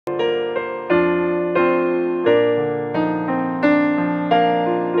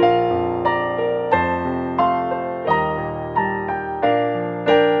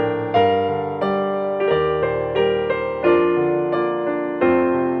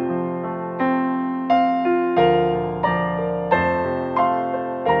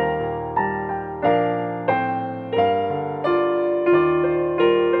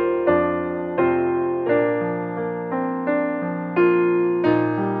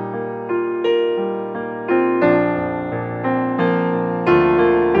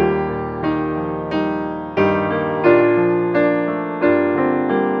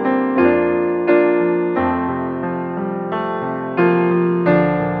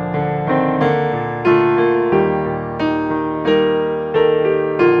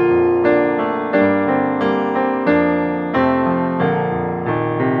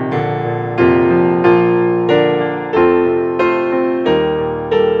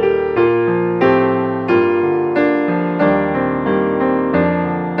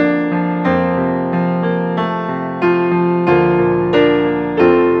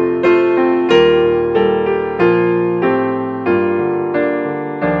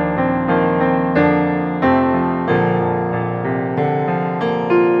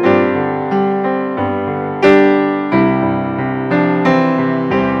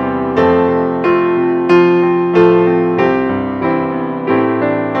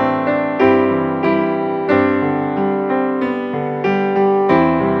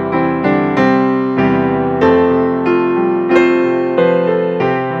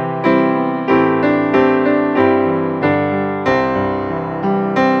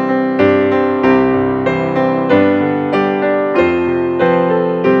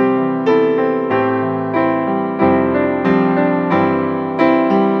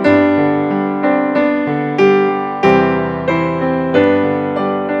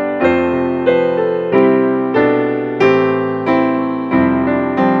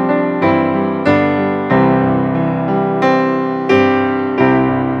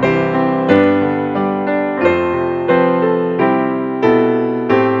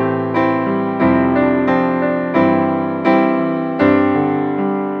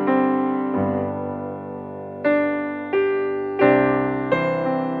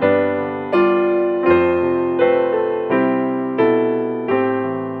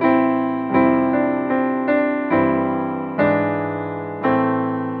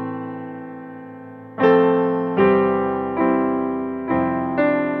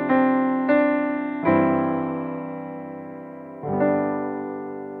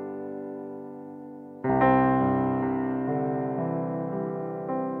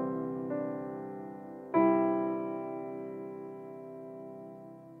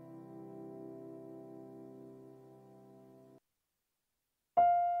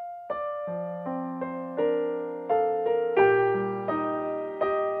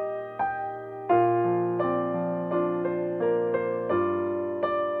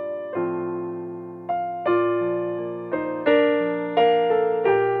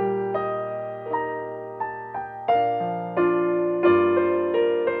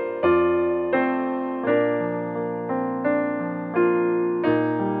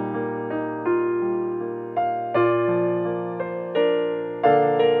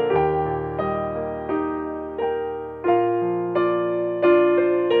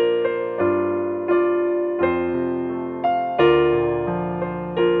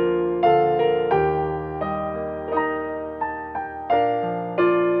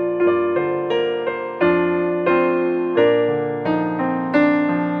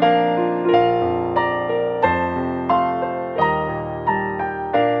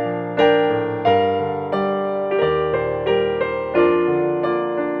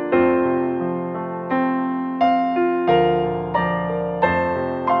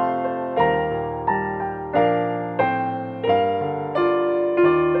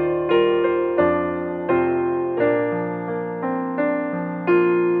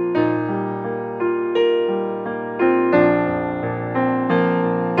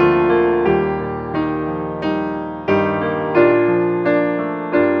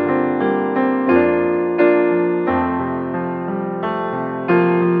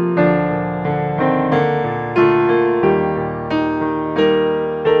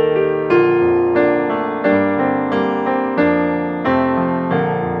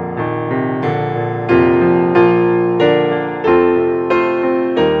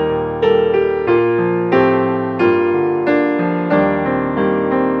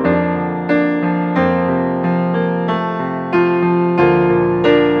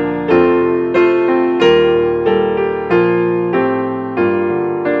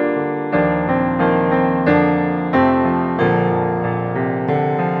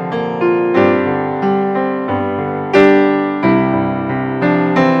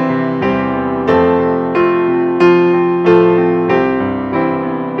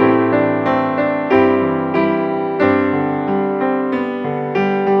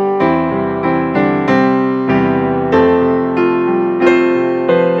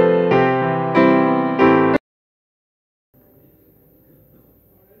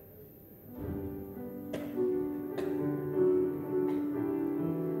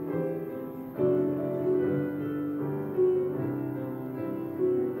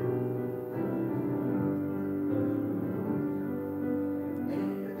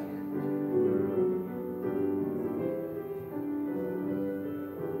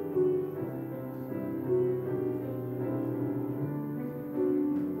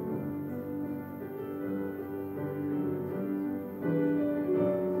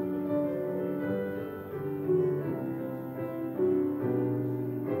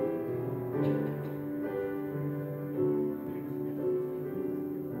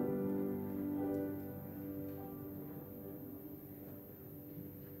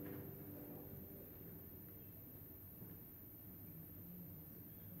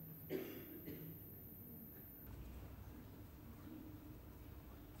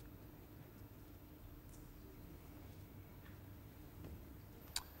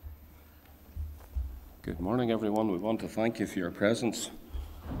Good morning, everyone. We want to thank you for your presence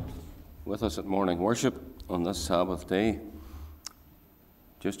with us at morning worship on this Sabbath day.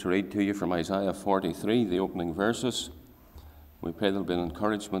 Just to read to you from Isaiah 43, the opening verses. We pray there'll be an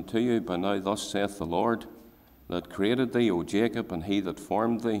encouragement to you. By now, thus saith the Lord, that created thee, O Jacob, and he that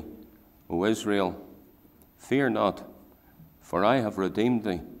formed thee, O Israel. Fear not, for I have redeemed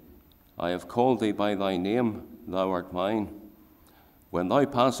thee. I have called thee by thy name, thou art mine. When thou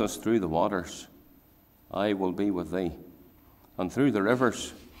passest through the waters, I will be with thee, and through the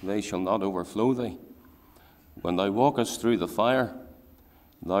rivers they shall not overflow thee. When thou walkest through the fire,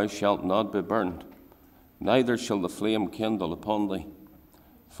 thou shalt not be burned, neither shall the flame kindle upon thee.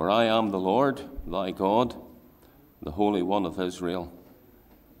 For I am the Lord thy God, the Holy One of Israel,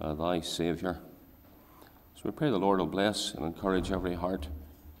 thy Saviour. So we pray the Lord will bless and encourage every heart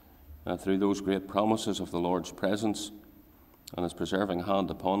through those great promises of the Lord's presence and his preserving hand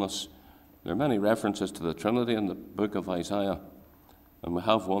upon us. There are many references to the Trinity in the book of Isaiah, and we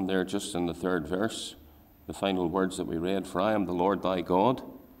have one there just in the third verse, the final words that we read, for I am the Lord thy God.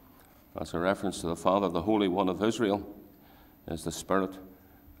 That's a reference to the Father, the Holy One of Israel, is the Spirit,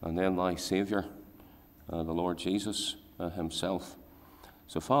 and then thy Saviour, the Lord Jesus himself.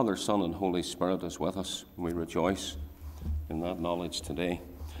 So Father, Son, and Holy Spirit is with us, and we rejoice in that knowledge today.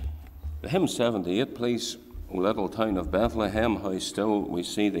 The hymn 78, please. O little town of Bethlehem, how still we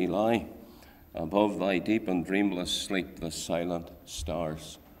see thee lie. Above thy deep and dreamless sleep, the silent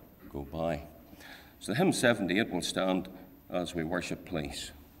stars go by. So the hymn 78 will stand as we worship,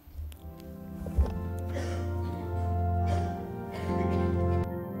 please.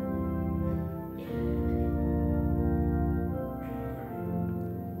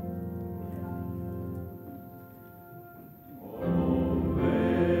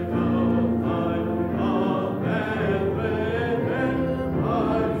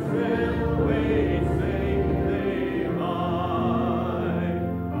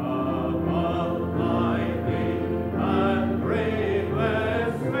 Above thy deep and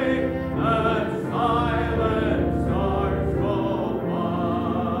dreamless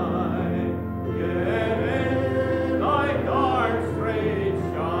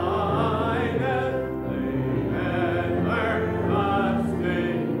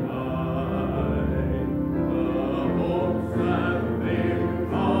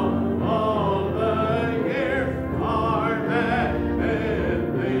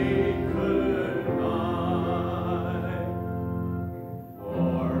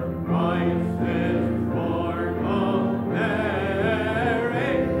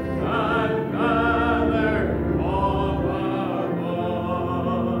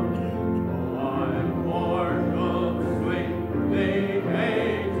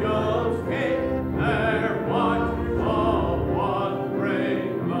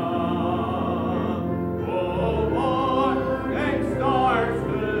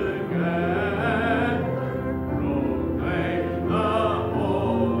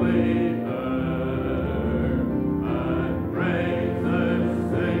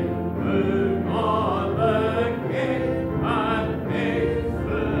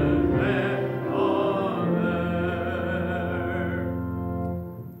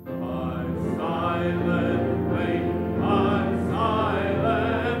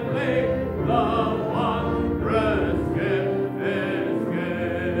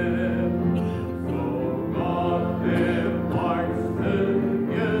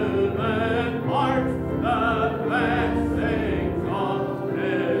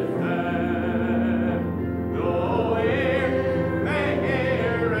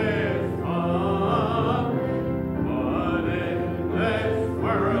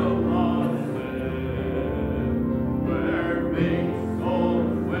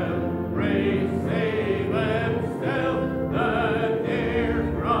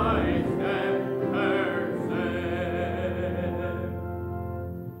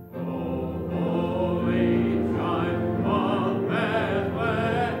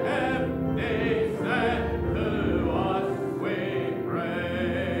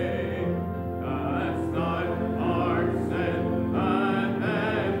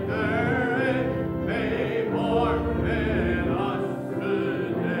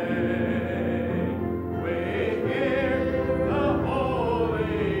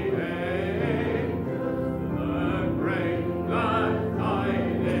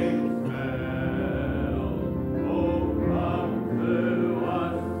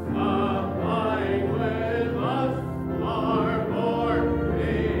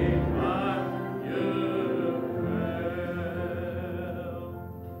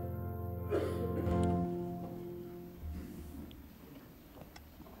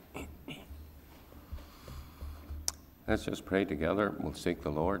Let's just pray together. We'll seek the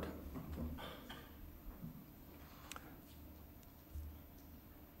Lord.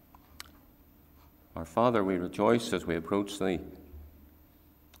 Our Father, we rejoice as we approach Thee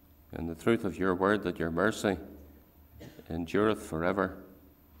in the truth of Your word, that Your mercy endureth forever.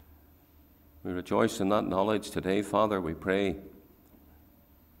 We rejoice in that knowledge today, Father. We pray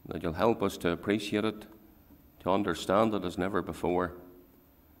that You'll help us to appreciate it, to understand it as never before.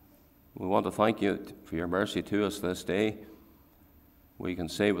 We want to thank You for Your mercy to us this day. We can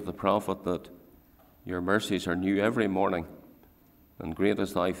say with the prophet that Your mercies are new every morning, and great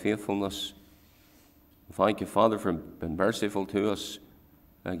is Thy faithfulness. Thank You, Father, for being merciful to us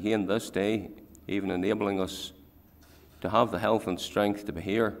again this day, even enabling us to have the health and strength to be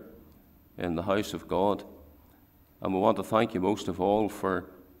here in the house of God. And we want to thank You most of all for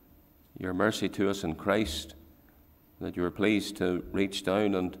Your mercy to us in Christ, that You were pleased to reach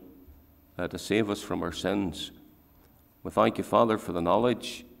down and to save us from our sins. We thank You, Father, for the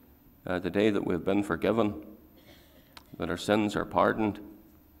knowledge today that we've been forgiven, that our sins are pardoned.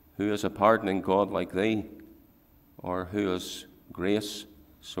 Who is a pardoning God like Thee, or who is grace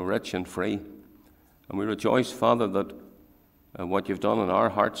so rich and free? And we rejoice, Father, that what You've done in our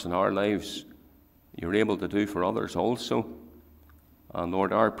hearts and our lives, You're able to do for others also. And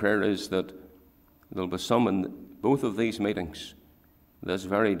Lord, our prayer is that there'll be some in both of these meetings this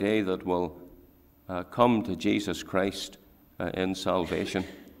very day that will come to Jesus Christ in salvation.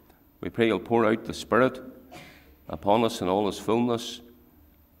 We pray You'll pour out the Spirit upon us in all His fullness.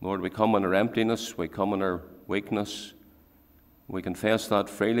 Lord, we come in our emptiness, we come in our weakness. We confess that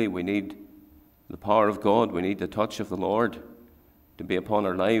freely. We need the power of God, we need the touch of the Lord to be upon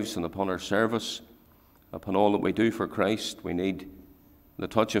our lives and upon our service, upon all that we do for Christ. We need the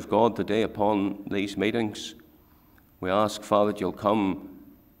touch of God today upon these meetings. We ask, Father, that You'll come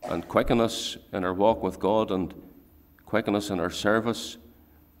and quicken us in our walk with God and quicken us in our service.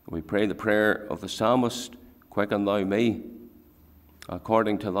 We pray the prayer of the psalmist, quicken Thou me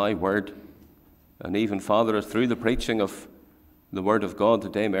according to Thy word. And even, Father, through the preaching of the word of God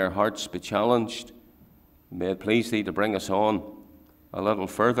today, may our hearts be challenged. May it please Thee to bring us on a little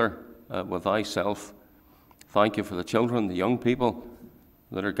further with Thyself. Thank You for the children, the young people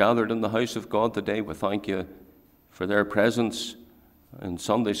that are gathered in the house of God today. We thank You for their presence in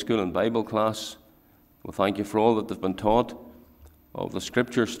Sunday school and Bible class. We thank You for all that they've been taught of the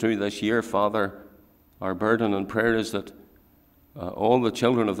Scriptures through this year, Father. Our burden and prayer is that all the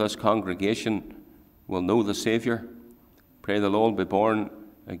children of this congregation will know the Saviour. Pray they'll all be born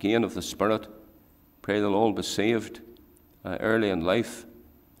again of the Spirit. Pray they'll all be saved early in life.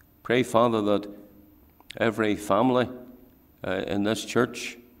 Pray, Father, that every family in this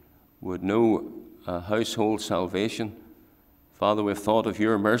church would know household salvation. Father, we've thought of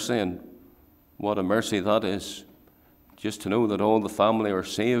Your mercy, and what a mercy that is, just to know that all the family are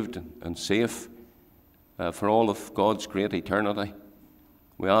saved and safe for all of God's great eternity.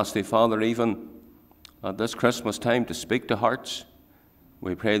 We ask Thee, Father, even at this Christmas time, to speak to hearts.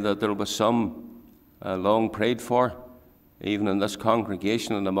 We pray that there will be some long prayed for, even in this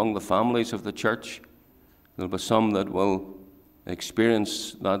congregation and among the families of the church. There will be some that will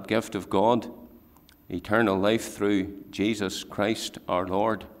experience that gift of God, eternal life through Jesus Christ our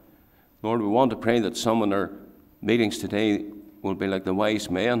Lord. Lord, we want to pray that some in our meetings today will be like the wise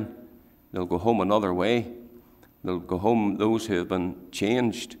men. They'll go home another way. They'll go home those who have been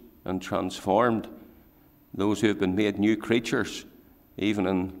changed and transformed, those who have been made new creatures, even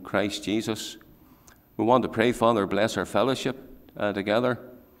in Christ Jesus. We want to pray, Father, bless our fellowship together.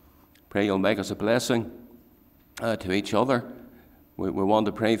 Pray You'll make us a blessing to each other. We want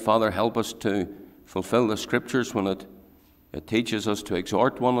to pray, Father, help us to fulfill the Scriptures when it teaches us to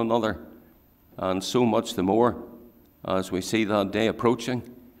exhort one another, and so much the more as we see that day approaching.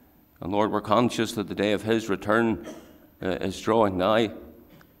 And Lord, we're conscious that the day of His return is drawing nigh.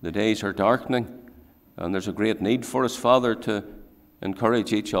 The days are darkening, and there's a great need for us, Father, to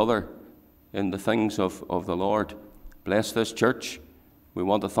encourage each other in the things of the Lord. Bless this church. We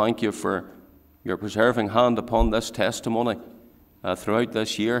want to thank You for Your preserving hand upon this testimony throughout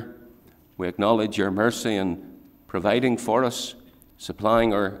this year. We acknowledge Your mercy in providing for us,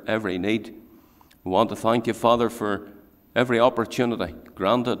 supplying our every need. We want to thank You, Father, for every opportunity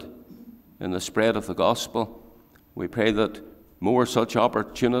granted in the spread of the gospel. We pray that more such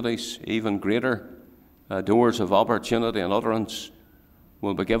opportunities, even greater doors of opportunity and utterance,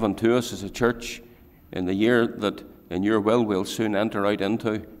 will be given to us as a church in the year that in Your will we'll soon enter out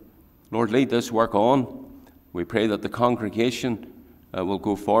into. Lord, lead this work on. We pray that the congregation will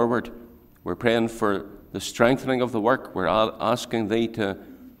go forward. We're praying for the strengthening of the work. We're asking Thee to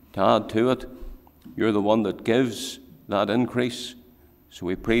add to it. You're the one that gives that increase. So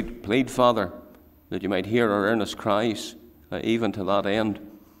we plead, Father, that you might hear our earnest cries, even to that end.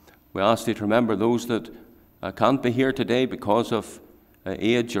 We ask you to remember those that can't be here today because of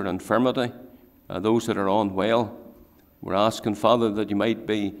age or infirmity, those that are unwell. We're asking, Father, that you might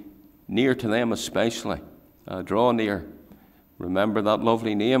be near to them especially. Draw near. Remember that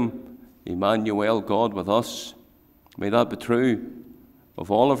lovely name, Emmanuel, God with us. May that be true of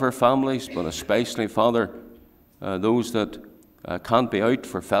all of our families, but especially, Father, those that can't be out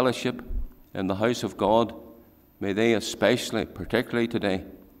for fellowship in the house of God. May they especially, particularly today,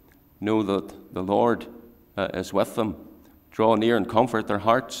 know that the Lord is with them. Draw near and comfort their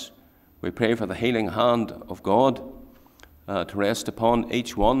hearts. We pray for the healing hand of God to rest upon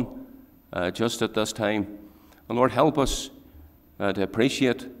each one just at this time. And Lord, help us to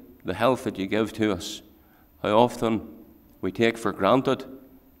appreciate the health that you give to us. How often we take for granted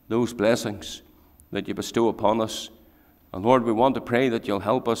those blessings that you bestow upon us. And Lord, we want to pray that you'll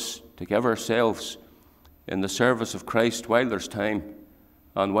help us to give ourselves in the service of Christ while there's time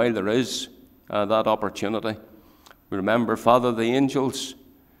and while there is that opportunity. We remember, Father, the angels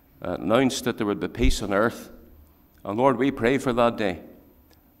announced that there would be peace on earth. And Lord, we pray for that day.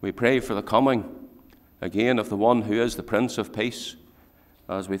 We pray for the coming again of the one who is the Prince of Peace.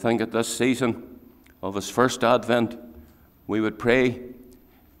 As we think at this season of his first advent, we would pray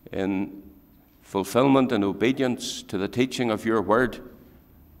in fulfillment and obedience to the teaching of your word.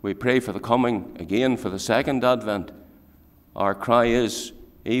 We pray for the coming again for the second advent. Our cry is,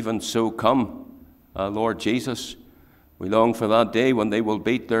 even so come, Lord Jesus. We long for that day when they will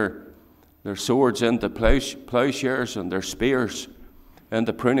beat their swords into plowshares and their spears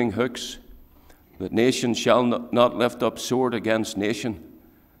into pruning hooks, that nation shall not lift up sword against nation,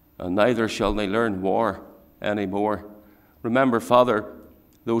 and neither shall they learn war any more. Remember, Father,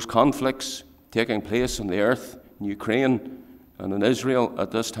 those conflicts taking place on the earth, in Ukraine and in Israel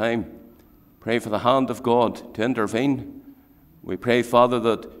at this time. Pray for the hand of God to intervene. We pray, Father,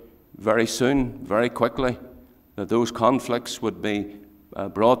 that very soon, very quickly, that those conflicts would be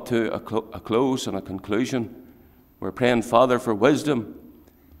brought to a close and a conclusion. We're praying, Father, for wisdom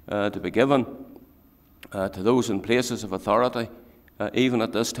to be given to those in places of authority. Even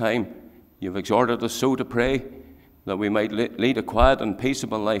at this time, you've exhorted us so to pray that we might lead a quiet and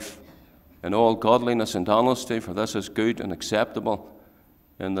peaceable life in all godliness and honesty, for this is good and acceptable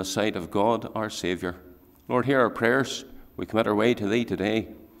in the sight of God our Saviour. Lord, hear our prayers. We commit our way to Thee today,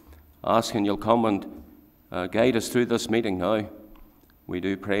 asking you'll come and guide us through this meeting now. We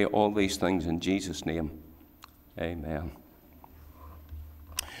do pray all these things in Jesus' name. Amen.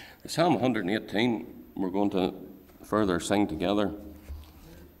 Psalm 118, we're going to further sing together.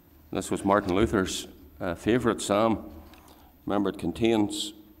 This was Martin Luther's favourite psalm. Remember, it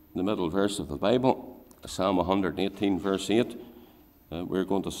contains the middle verse of the Bible, Psalm 118, verse 8. We're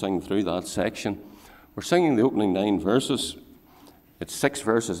going to sing through that section. We're singing the opening 9 verses. It's 6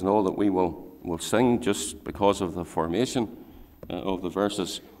 verses in all that we will sing just because of the formation of the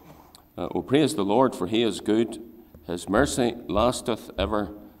verses. O praise the Lord, for he is good. His mercy lasteth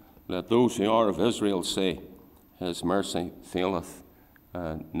ever. Let those who are of Israel say, his mercy faileth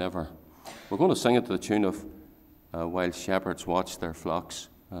never. We're going to sing it to the tune of While Shepherds Watch Their Flocks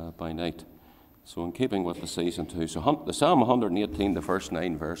by Night. So in keeping with the season too. So the Psalm 118, the first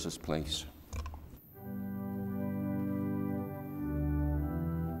 9 verses, please.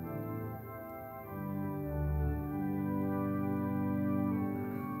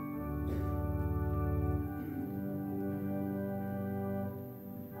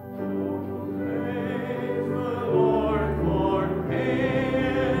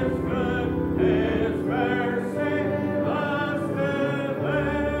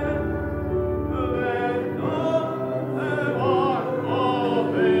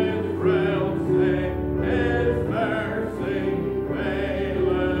 Friend.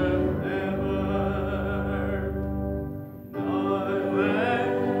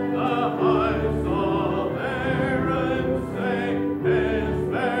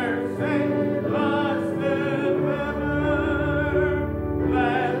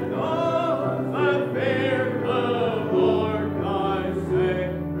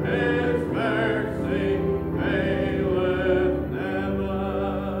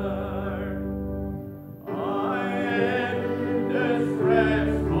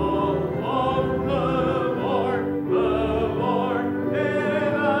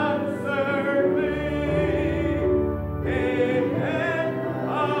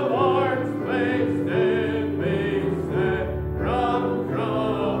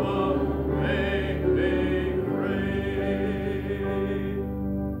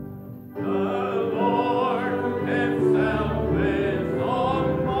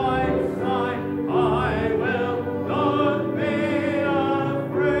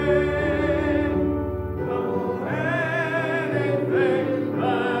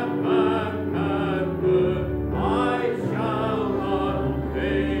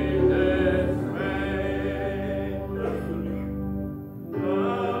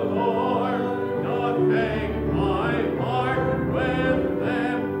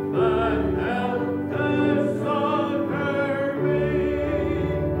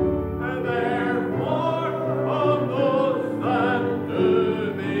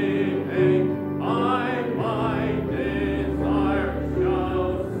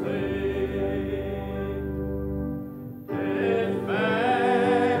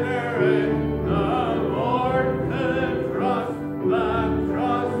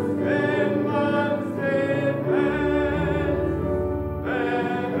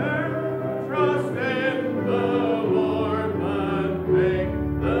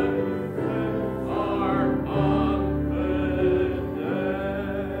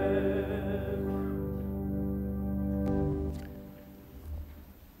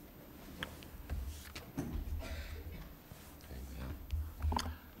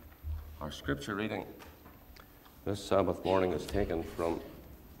 scripture reading this Sabbath morning is taken from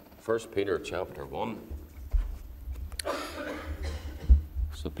 1 Peter chapter 1.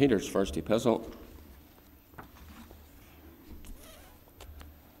 So Peter's first epistle.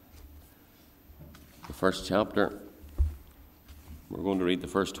 The first chapter. We're going to read the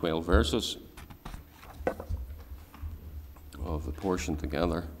first 12 verses of the portion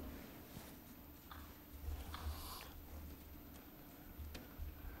together.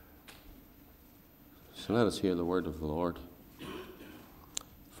 So let us hear the word of the Lord.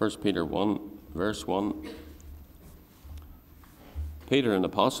 1 Peter 1, verse 1. Peter, an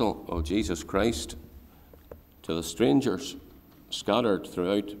apostle of Jesus Christ, to the strangers scattered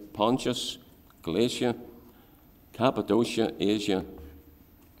throughout Pontus, Galatia, Cappadocia, Asia,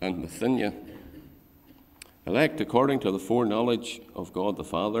 and Bithynia, elect according to the foreknowledge of God the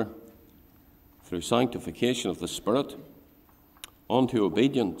Father, through sanctification of the Spirit, unto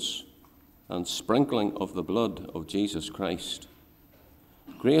obedience and sprinkling of the blood of Jesus Christ.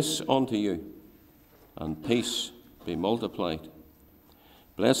 Grace unto you, and peace be multiplied.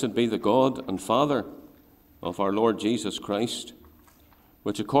 Blessed be the God and Father of our Lord Jesus Christ,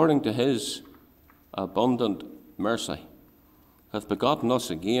 which according to his abundant mercy hath begotten us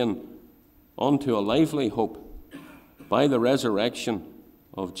again unto a lively hope by the resurrection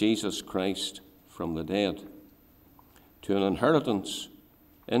of Jesus Christ from the dead, to an inheritance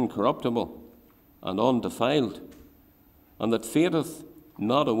incorruptible and undefiled, and that fadeth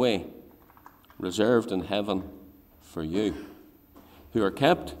not away, reserved in heaven for you, who are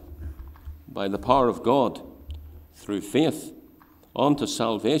kept by the power of God through faith unto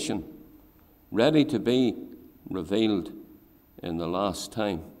salvation, ready to be revealed in the last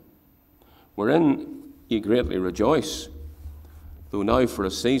time, wherein ye greatly rejoice, though now for a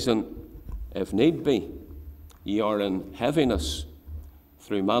season, if need be, ye are in heaviness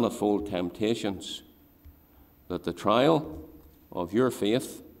through manifold temptations, that the trial of your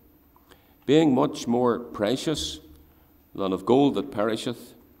faith, being much more precious than of gold that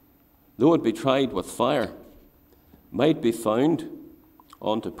perisheth, though it be tried with fire, might be found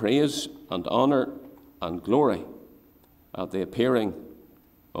unto praise and honour and glory at the appearing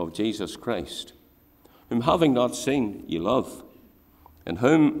of Jesus Christ, whom having not seen ye love, in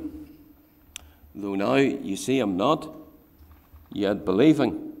whom, though now ye see him not, yet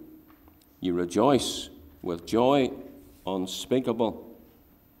believing, ye rejoice with joy unspeakable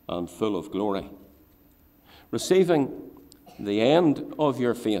and full of glory, receiving the end of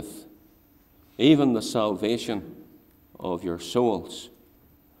your faith, even the salvation of your souls,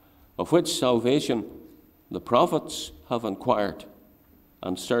 of which salvation the prophets have inquired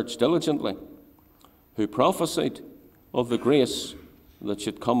and searched diligently, who prophesied of the grace that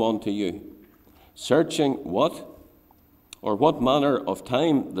should come unto you, searching what manner of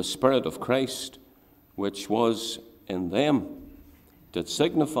time the Spirit of Christ, which was in them, did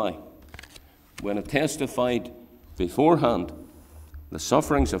signify, when it testified beforehand the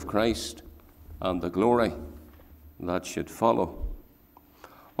sufferings of Christ and the glory that should follow,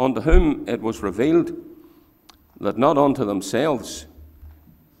 unto whom it was revealed that not unto themselves,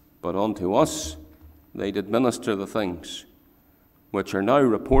 but unto us they did minister the things which are now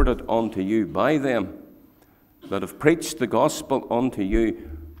reported unto you by them that have preached the gospel unto you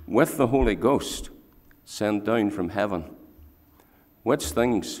with the Holy Ghost sent down from heaven, which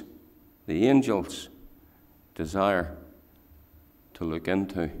things the angels desire to look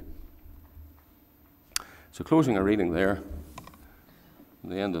into. So closing our reading there,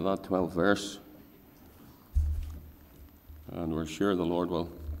 the end of that 12th verse, and we're sure the Lord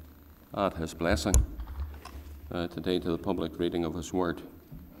will add his blessing today to the public reading of his word.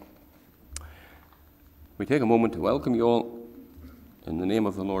 We take a moment to welcome you all in the name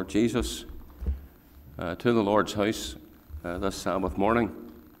of the Lord Jesus to the Lord's house this Sabbath morning.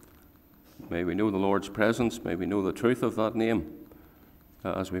 May we know the Lord's presence, may we know the truth of that name.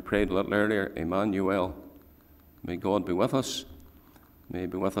 As we prayed a little earlier, Emmanuel, may God be with us. May he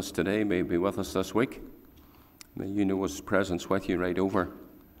be with us today, may he be with us this week. May you know his presence with you right over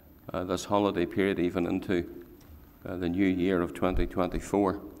this holiday period, even into the new year of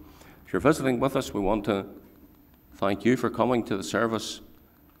 2024. If you're visiting with us, we want to thank you for coming to the service.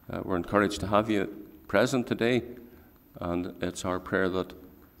 We're encouraged to have you present today, and it's our prayer that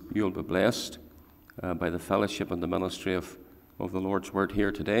you'll be blessed by the fellowship and the ministry of the Lord's Word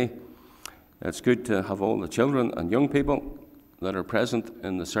here today. It's good to have all the children and young people that are present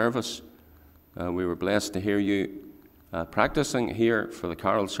in the service. We were blessed to hear you practicing here for the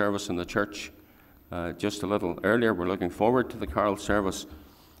carol service in the church just a little earlier. We're looking forward to the carol service,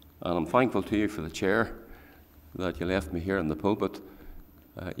 and I'm thankful to you for the chair that you left me here in the pulpit.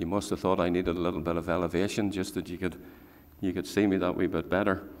 You must have thought I needed a little bit of elevation just that you could see me that wee bit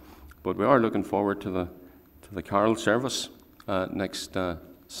better. But we are looking forward to the carol service next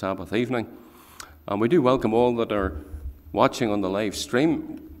Sabbath evening. And we do welcome all that are watching on the live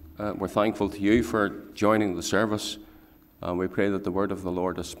stream. We're thankful to you for joining the service. And we pray that the word of the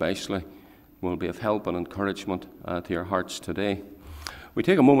Lord especially will be of help and encouragement to your hearts today. We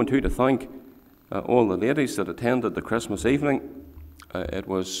take a moment too to thank all the ladies that attended the Christmas evening. It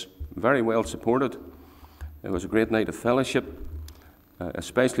was very well supported. It was a great night of fellowship.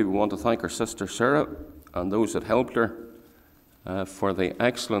 Especially we want to thank our sister Sarah and those that helped her for the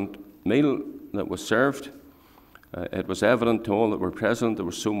excellent meal that was served. It was evident to all that were present there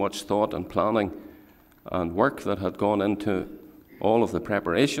was so much thought and planning and work that had gone into all of the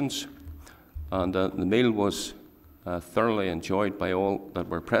preparations, and the meal was thoroughly enjoyed by all that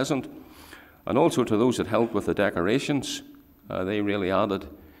were present, and also to those that helped with the decorations. They really added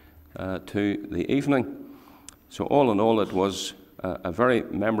to the evening. So all in all, it was a very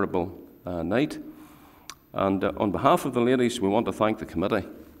memorable night. And on behalf of the ladies, we want to thank the committee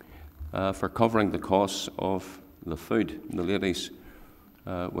for covering the costs of the food. The ladies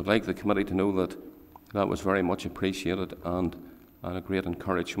would like the committee to know that that was very much appreciated and a great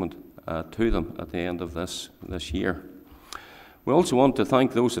encouragement to them at the end of this year. We also want to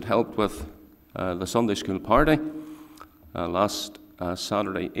thank those that helped with the Sunday school party last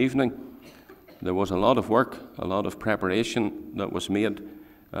Saturday evening. There was a lot of work, a lot of preparation that was made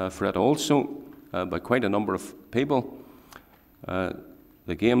for it also by quite a number of people.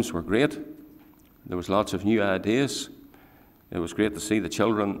 The games were great. There was lots of new ideas. It was great to see the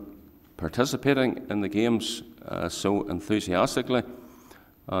children participating in the games so enthusiastically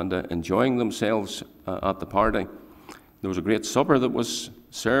and enjoying themselves at the party. There was a great supper that was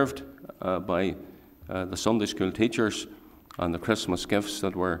served by the Sunday school teachers, and the Christmas gifts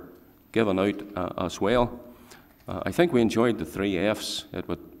that were given out as well. I think we enjoyed the 3 F's. It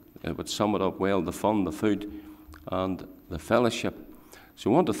would sum it up well: the fun, the food, and the fellowship.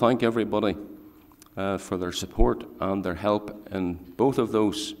 So I want to thank everybody for their support and their help in both of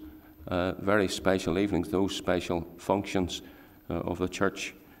those very special evenings, those special functions of the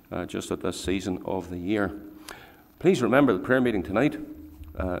church just at this season of the year. Please remember the prayer meeting tonight,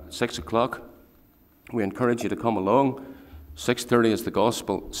 6 o'clock. We encourage you to come along. 6:30 is the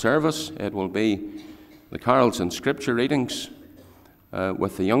gospel service. It will be the carols and scripture readings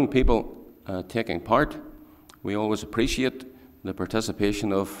with the young people taking part. We always appreciate the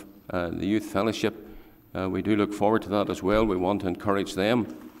participation of the youth fellowship. We do look forward to that as well. We want to encourage them.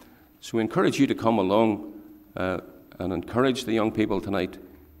 So we encourage you to come along and encourage the young people tonight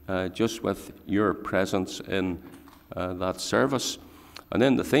just with your presence in that service. And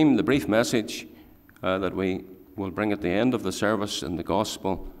then the theme, the brief message that we will bring at the end of the service in the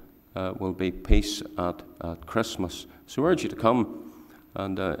gospel will be peace at Christmas. So I urge you to come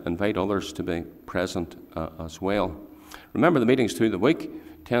and invite others to be present as well. Remember the meetings through the week.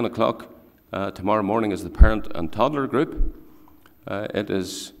 10 o'clock tomorrow morning is the parent and toddler group. It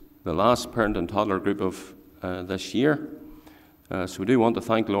is the last parent and toddler group of this year. So we do want to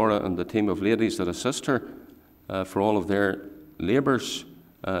thank Laura and the team of ladies that assist her for all of their labours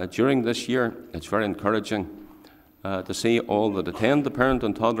during this year. It's very encouraging to see all that attend the parent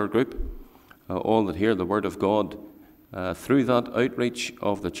and toddler group, all that hear the word of God through that outreach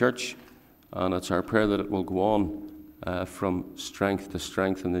of the church, and it's our prayer that it will go on from strength to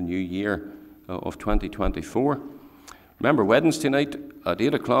strength in the new year of 2024. Remember Wednesday night at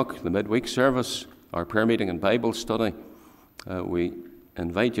 8 o'clock, the midweek service, our prayer meeting and Bible study. We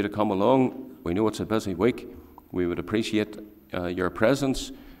invite you to come along. We know it's a busy week. We would appreciate your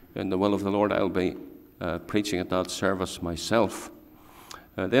presence. In the will of the Lord, I'll be preaching at that service myself.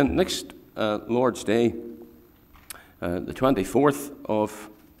 Then next Lord's Day, the 24th of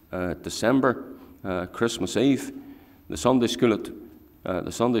December, Christmas Eve, the Sunday school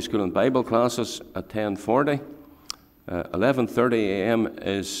and Bible classes at 10:40. 11:30 a.m.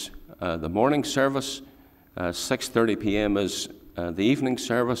 is the morning service. 6:30 p.m. is the evening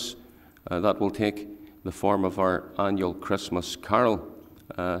service. That will take the form of our annual Christmas carol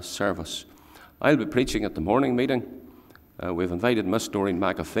service. I'll be preaching at the morning meeting. We've invited Miss Doreen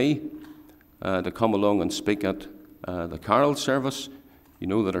McAfee to come along and speak at the carol service. You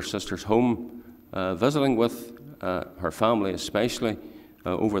know that our sister's home visiting with her family especially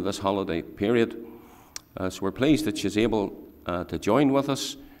over this holiday period. So we're pleased that she's able to join with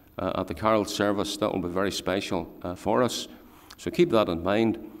us at the carol service. That will be very special for us. So keep that in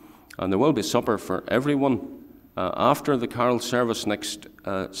mind. And there will be supper for everyone after the carol service next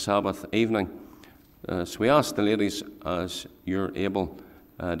Sabbath evening. So we ask the ladies, as you're able,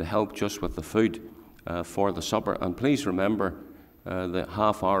 to help just with the food for the supper. And please remember the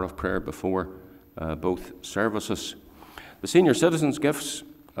half hour of prayer before both services. The senior citizens' gifts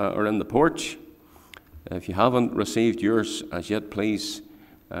are in the porch. If you haven't received yours as yet, please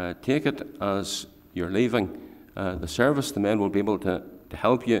take it as you're leaving the service. The men will be able to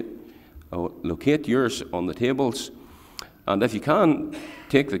help you locate yours on the tables. And if you can,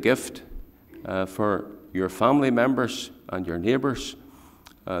 take the gift for your family members and your neighbours.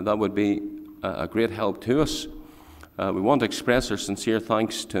 That would be a great help to us. We want to express our sincere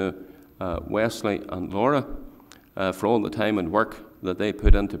thanks to Wesley and Laura for all the time and work that they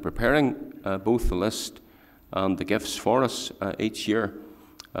put into preparing both the list and the gifts for us each year.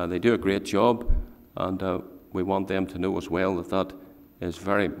 They do a great job, and we want them to know as well that that is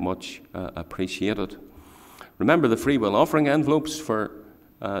very much appreciated. Remember the free will offering envelopes for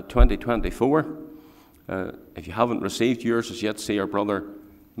 2024. If you haven't received yours as yet, see our brother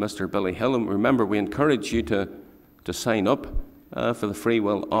Mr. Billy Hill. And remember, we encourage you to sign up for the free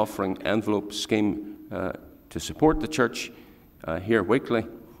will offering envelope scheme to support the church here weekly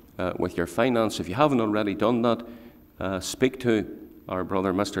with your finance. If you haven't already done that, speak to our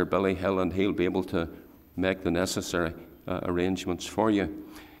brother Mr. Billy Hill, and he'll be able to make the necessary arrangements for you.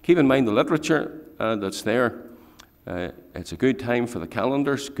 Keep in mind the literature that's there. It's a good time for the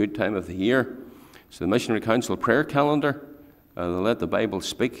calendars, good time of the year. So the Missionary Council prayer calendar, the Let the Bible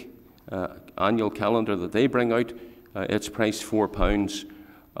Speak annual calendar that they bring out, it's priced £4.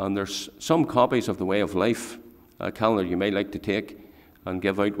 And there's some copies of the Way of Life calendar you may like to take and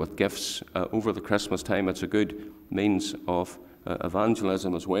give out with gifts over the Christmas time. It's a good means of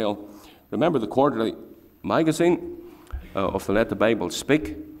evangelism as well. Remember the quarterly magazine of the Let the Bible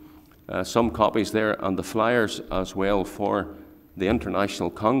Speak. Some copies there, and the flyers as well for the International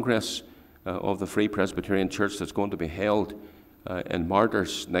Congress of the Free Presbyterian Church that's going to be held in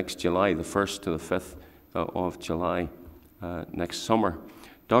Martyrs next July, the 1st to the 5th of July next summer.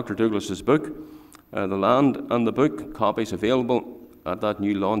 Dr. Douglas's book, The Land and the Book, copies available at that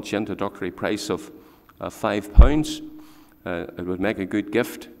new launch introductory price of £5. It would make a good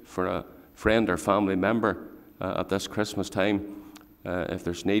gift for a friend or family member at this Christmas time. If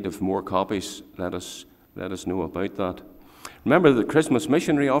there's need of more copies, let us know about that. Remember the Christmas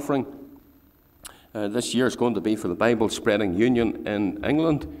missionary offering this year is going to be for the Bible Spreading Union in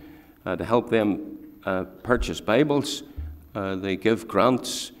England to help them purchase Bibles. They give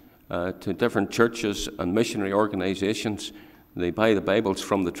grants to different churches and missionary organisations. They buy the Bibles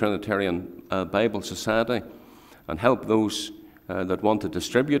from the Trinitarian Bible Society and help those that want to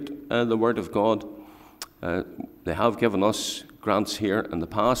distribute the Word of God. They have given us grants here in the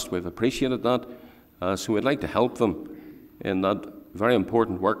past. We've appreciated that. So we'd like to help them in that very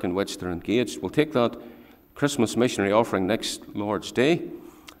important work in which they're engaged. We'll take that Christmas missionary offering next Lord's Day.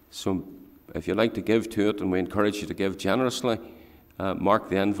 So if you'd like to give to it, and we encourage you to give generously, mark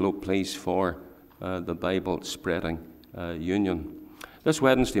the envelope, please, for the Bible Spreading Union. This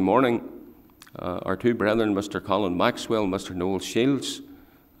Wednesday morning, our two brethren, Mr. Colin Maxwell and Mr. Noel Shields,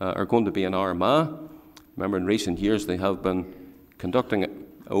 are going to be in Armagh. Remember, in recent years, they have been conducting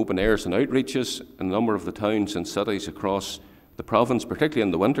open airs and outreaches in a number of the towns and cities across the province, particularly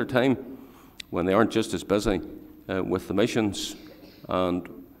in the winter time, when they aren't just as busy with the missions and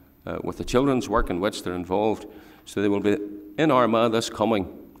with the children's work in which they're involved. So they will be in Armagh this coming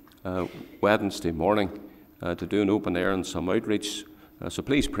Wednesday morning to do an open air and some outreach. So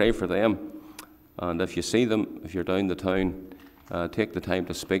please pray for them. And if you see them, if you're down the town, take the time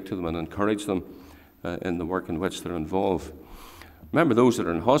to speak to them and encourage them in the work in which they're involved. Remember those that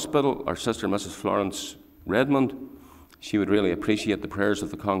are in hospital. Our sister, Mrs. Florence Redmond, she would really appreciate the prayers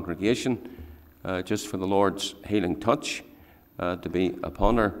of the congregation just for the Lord's healing touch to be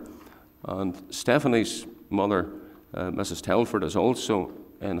upon her. And Stephanie's mother, Mrs. Telford, is also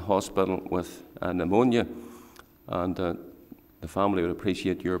in hospital with pneumonia, and the family would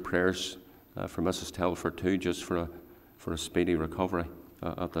appreciate your prayers for Mrs. Telford too, just for a speedy recovery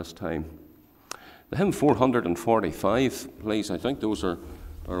at this time. The hymn 445, please. I think those are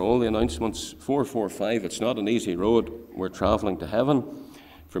all the announcements. 445, it's not an easy road. We're travelling to heaven.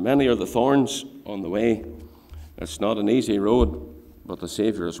 For many are the thorns on the way. It's not an easy road, but the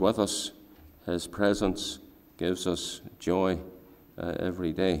Saviour is with us. His presence gives us joy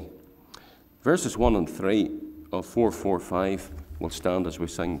every day. Verses 1 and 3 of 445 will stand as we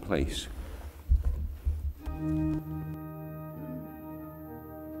sing, please.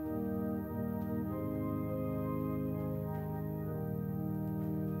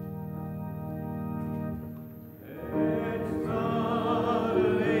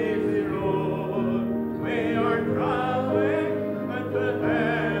 We are traveling at the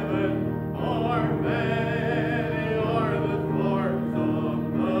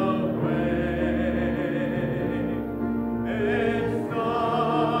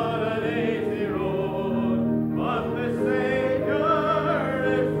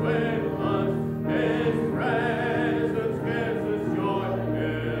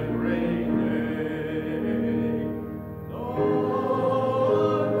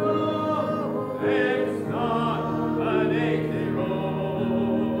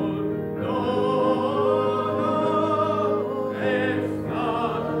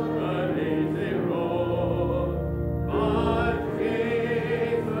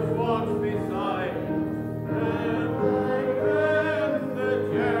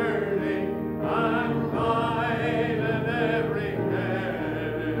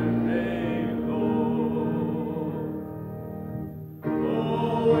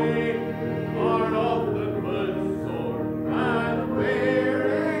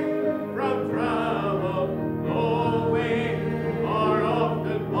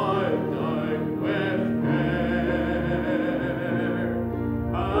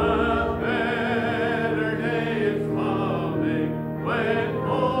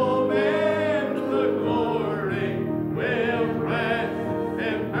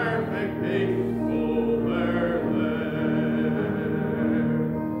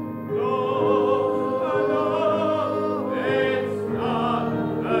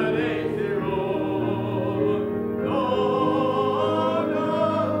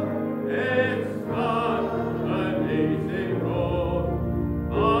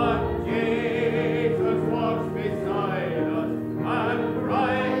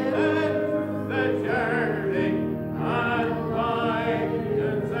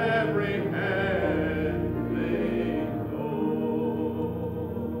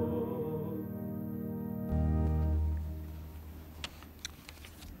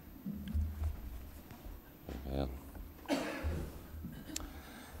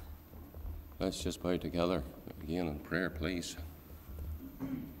Let's just bow together again in prayer, please.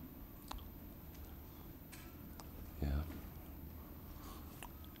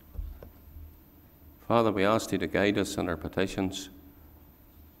 Father, we ask Thee to guide us in our petitions.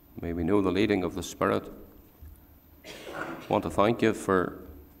 May we know the leading of the Spirit. I want to thank You for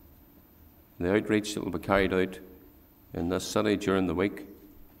the outreach that will be carried out in this city during the week.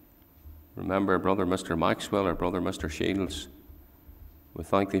 Remember Brother Mr. Maxwell, our Brother Mr. Shields. We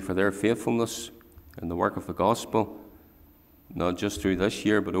thank Thee for their faithfulness in the work of the gospel, not just through this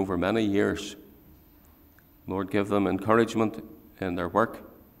year, but over many years. Lord, give them encouragement in their work.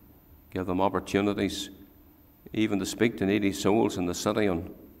 Give them opportunities, even to speak to needy souls in the city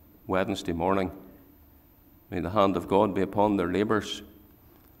on Wednesday morning. May the hand of God be upon their labours.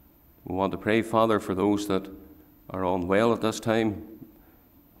 We want to pray, Father, for those that are unwell at this time.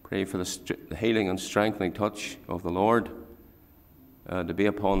 Pray for the healing and strengthening touch of the Lord to be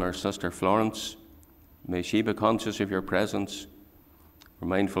upon our sister Florence. May she be conscious of Your presence. We're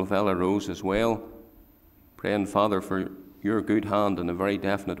mindful of Ella Rose as well. Praying, Father, for Your good hand in a very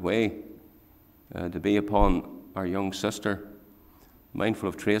definite way to be upon our young sister. Mindful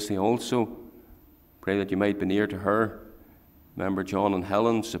of Tracy also. Pray that You might be near to her. Remember John and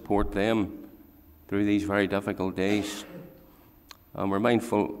Helen, support them through these very difficult days. And we're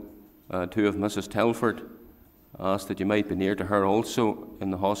mindful too of Mrs. Telford. Ask that You might be near to her also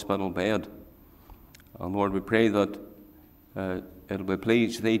in the hospital bed. And Lord, we pray that it'll be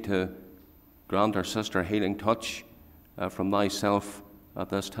pleased Thee to grant our sister a healing touch from Thyself at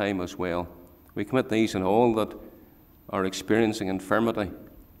this time as well. We commit these and all that are experiencing infirmity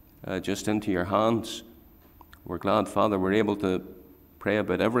just into Your hands. We're glad, Father, we're able to pray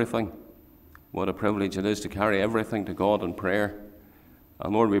about everything. What a privilege it is to carry everything to God in prayer.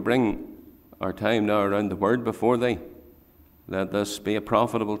 And Lord, we bring our time now around the Word before Thee. Let this be a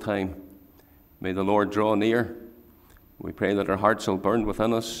profitable time. May the Lord draw near. We pray that our hearts will burn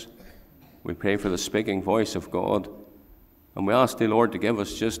within us. We pray for the speaking voice of God. And we ask Thee, Lord, to give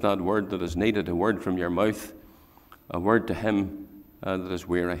us just that word that is needed, a word from Your mouth, a word to him that is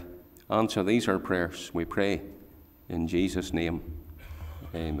weary. Answer these our prayers, we pray, in Jesus' name.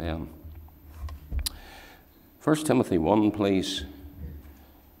 Amen. 1 Timothy 1, please,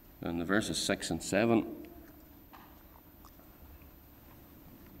 and the verses 6 and 7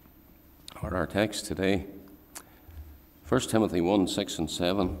 are our text today. 1 Timothy 1, 6 and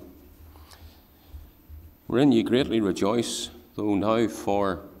 7. Wherein ye greatly rejoice, though now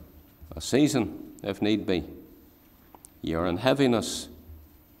for a season, if need be, ye are in heaviness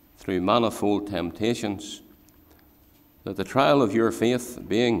through manifold temptations, that the trial of your faith,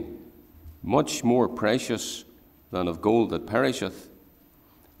 being much more precious than of gold that perisheth,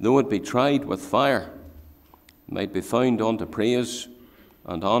 though it be tried with fire, might be found unto praise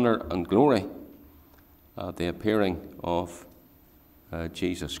and honour and glory at the appearing of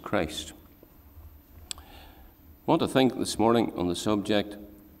Jesus Christ. I want to think this morning on the subject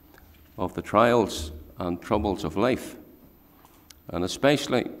of the trials and troubles of life, and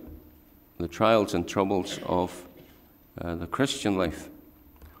especially the trials and troubles of the Christian life.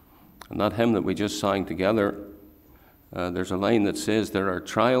 And that hymn that we just sang together, there's a line that says, there are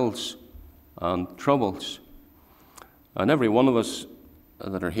trials and troubles. And every one of us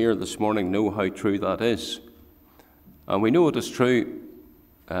that are here this morning know how true that is. And we know it is true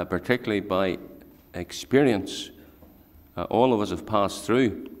particularly by experience. All of us have passed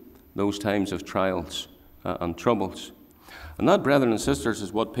through those times of trials and troubles. And that, brethren and sisters,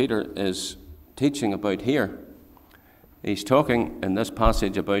 is what Peter is teaching about here. He's talking in this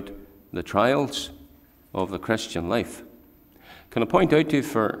passage about the trials of the Christian life. Can I point out to you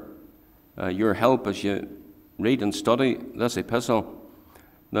for your help as you read and study this epistle,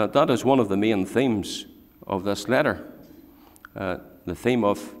 that is one of the main themes of this letter, the theme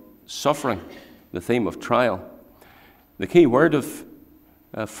of suffering, the theme of trial. The key word of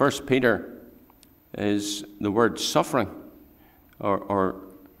 1 Peter is the word suffering, or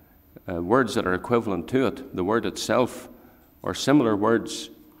words that are equivalent to it. The word itself, or similar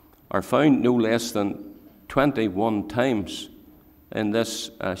words, are found no less than 21 times in this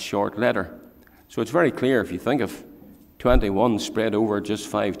short letter. So it's very clear, if you think of 21 spread over just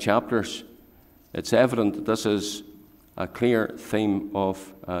 5 chapters, it's evident that this is a clear theme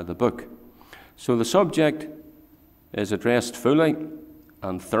of the book. So the subject is addressed fully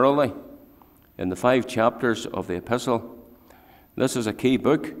and thoroughly in the 5 chapters of the epistle. This is a key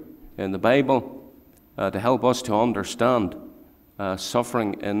book in the Bible to help us to understand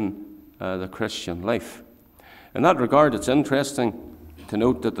suffering in the Christian life. In that regard, it's interesting to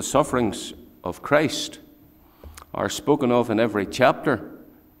note that the sufferings of Christ are spoken of in every chapter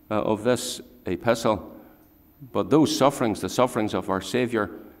of this epistle, but those sufferings, the sufferings of our Saviour,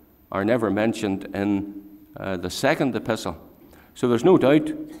 are never mentioned in the second epistle. So there's no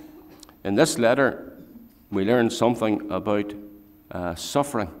doubt in this letter we learn something about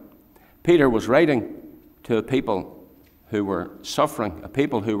suffering. Peter was writing to a people who were suffering, a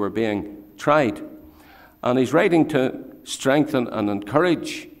people who were being tried. And he's writing to strengthen and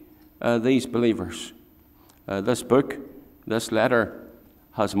encourage these believers. This book, this letter,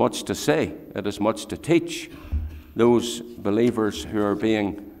 has much to say. It has much to teach those believers who are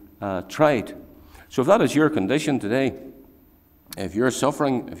being tried. So if that is your condition today, if you're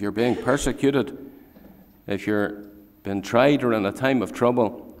suffering, if you're being persecuted, if you're being tried or in a time of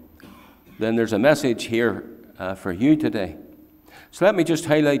trouble, then there's a message here for you today. So let me just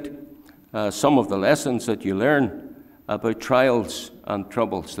highlight some of the lessons that you learn about trials and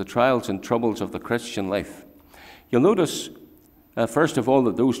troubles, the trials and troubles of the Christian life. You'll notice, first of all,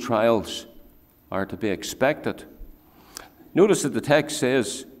 that those trials are to be expected. Notice that the text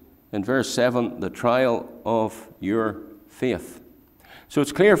says in verse 7, the trial of your faith. So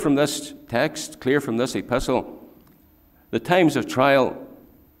it's clear from this text, clear from this epistle, the times of trial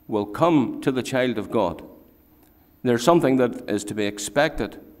will come to the child of God. There's something that is to be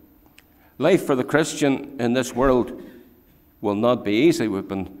expected. Life for the Christian in this world will not be easy. We've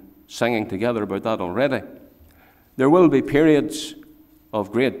been singing together about that already. There will be periods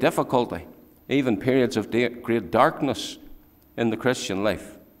of great difficulty, even periods of great darkness in the Christian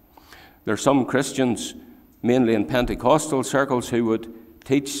life. There are some Christians, mainly in Pentecostal circles, who would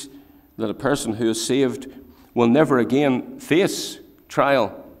teach that a person who is saved will never again face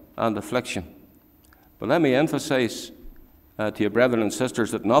trial and affliction. But let me emphasize to you, brethren and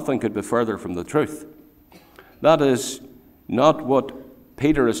sisters, that nothing could be further from the truth. That is not what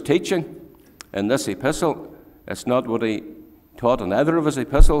Peter is teaching in this epistle. It's not what he taught in either of his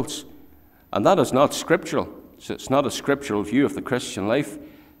epistles. And that is not scriptural. It's not a scriptural view of the Christian life,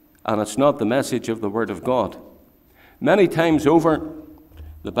 and it's not the message of the Word of God. Many times over,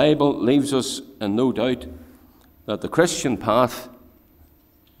 the Bible leaves us in no doubt that the Christian path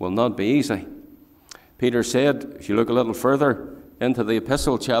will not be easy. Peter said, if you look a little further into the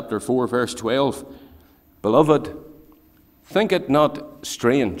epistle, chapter 4, verse 12, Beloved, think it not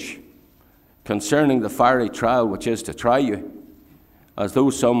strange concerning the fiery trial which is to try you, as though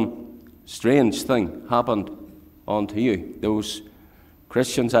some strange thing happened unto you. Those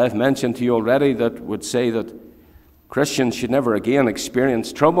Christians I've mentioned to you already that would say that Christians should never again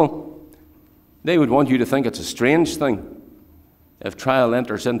experience trouble, they would want you to think it's a strange thing if trial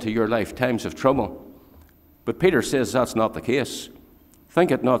enters into your life, times of trouble. But Peter says that's not the case. Think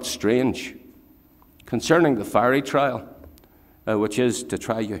it not strange concerning the fiery trial which is to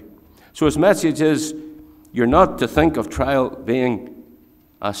try you. So his message is, you're not to think of trial being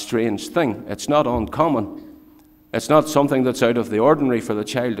a strange thing. It's not uncommon. It's not something that's out of the ordinary for the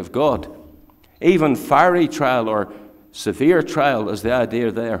child of God. Even fiery trial or severe trial, is the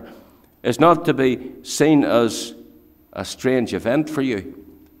idea there, is not to be seen as a strange event for you.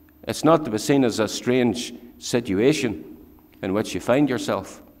 It's not to be seen as a strange situation in which you find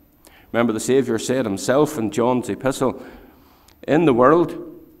yourself. Remember, the Saviour said himself in John's epistle, in the world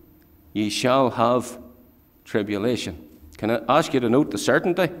ye shall have tribulation. Can I ask you to note the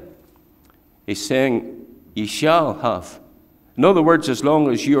certainty? He's saying, ye shall have. In other words, as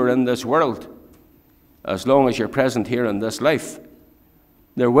long as you're in this world, as long as you're present here in this life,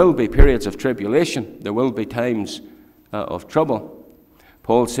 there will be periods of tribulation. There will be times of trouble.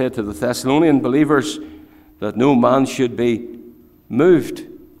 Paul said to the Thessalonian believers that no man should be moved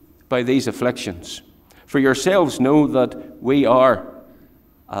by these afflictions. For yourselves know that we are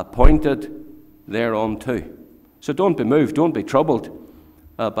appointed thereunto. So don't be moved, don't be troubled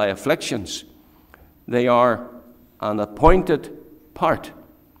by afflictions. They are an appointed part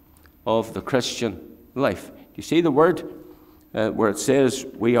of the Christian life. Do you see the word where it says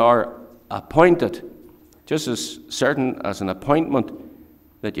we are appointed? Just as certain as an appointment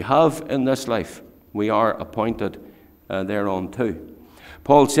that you have in this life, we are appointed thereunto.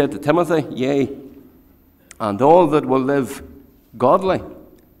 Paul said to Timothy, yea, and all that will live godly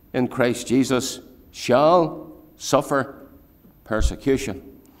in Christ Jesus shall suffer persecution.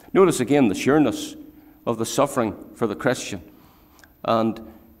 Notice again the sureness of the suffering for the Christian. And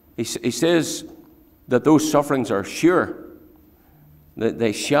he says that those sufferings are sure, that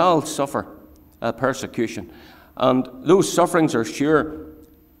they shall suffer persecution. And those sufferings are sure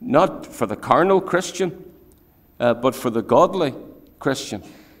not for the carnal Christian, but for the godly Christian,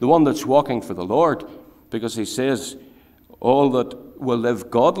 the one that's walking for the Lord, because he says, all that will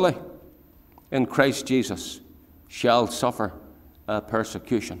live godly in Christ Jesus shall suffer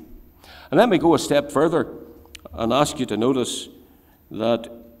persecution. And let me go a step further and ask you to notice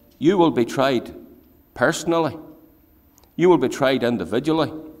that you will be tried personally. You will be tried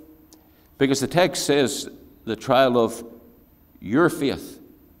individually. Because the text says the trial of your faith.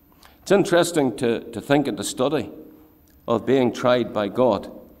 It's interesting to think and to study of being tried by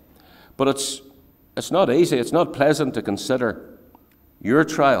God. But it's not easy, it's not pleasant to consider your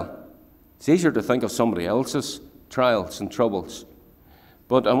trial. It's easier to think of somebody else's trials and troubles.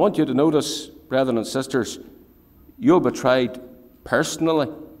 But I want you to notice, brethren and sisters, you'll be tried personally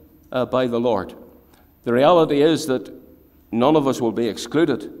by the Lord. The reality is that none of us will be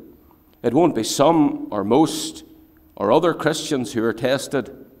excluded. It won't be some or most or other Christians who are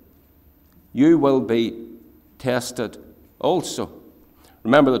tested. You will be tested also.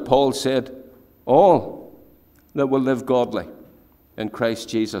 Remember that Paul said, all that will live godly in Christ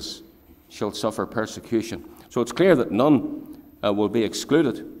Jesus shall suffer persecution. So it's clear that none will be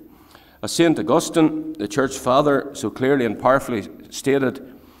excluded. As St. Augustine, the church father, so clearly and powerfully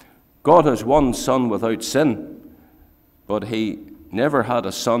stated, God has one Son without sin, but he never had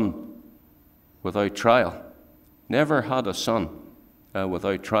a son without trial. Never had a son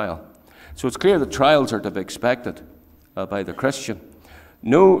without trial. So it's clear that trials are to be expected by the Christian.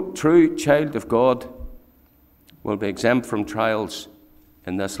 No true child of God will be exempt from trials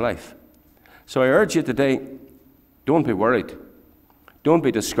in this life. So I urge you today, don't be worried. Don't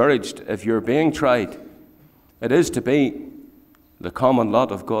be discouraged if you're being tried. It is to be the common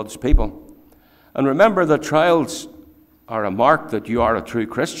lot of God's people. And remember that trials are a mark that you are a true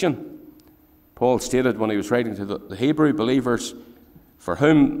Christian. Paul stated when he was writing to the Hebrew believers, for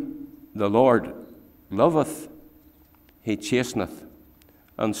whom the Lord loveth, he chasteneth,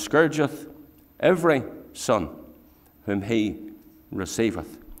 and scourgeth every son whom he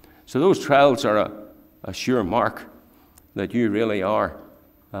receiveth. So those trials are a sure mark that you really are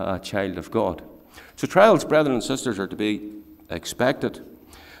a child of God. So trials, brethren and sisters, are to be expected.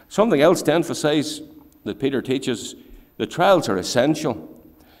 Something else to emphasize that Peter teaches, the trials are essential.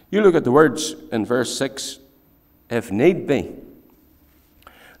 You look at the words in verse 6, if need be.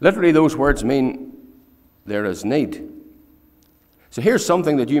 Literally those words mean there is need. So here's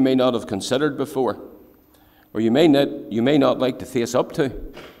something that you may not have considered before, or you may not like to face up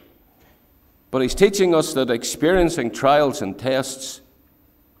to. But he's teaching us that experiencing trials and tests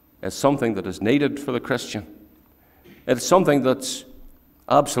is something that is needed for the Christian. It's something that's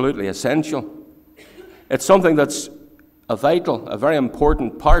absolutely essential. It's something that's a vital, a very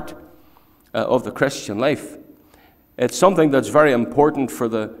important part of the Christian life. It's something that's very important for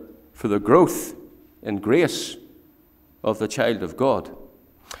the growth in grace of the child of God.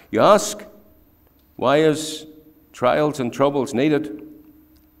 You ask, why is trials and troubles needed?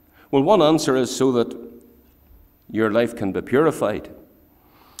 Well, one answer is so that your life can be purified.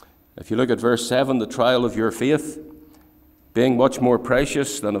 If you look at verse 7, the trial of your faith, being much more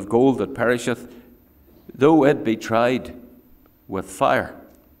precious than of gold that perisheth, though it be tried with fire.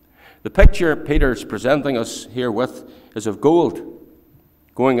 The picture Peter's presenting us here with is of gold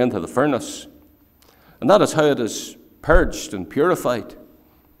going into the furnace. And that is how it is purged and purified.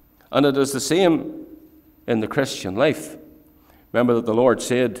 And it is the same in the Christian life. Remember that the Lord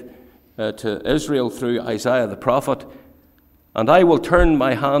said to Israel through Isaiah the prophet, and I will turn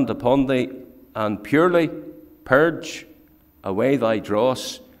my hand upon thee, and purely purge away thy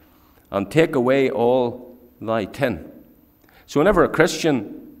dross, and take away all thy tin. So whenever a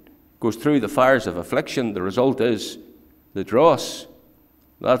Christian goes through the fires of affliction, the result is the dross,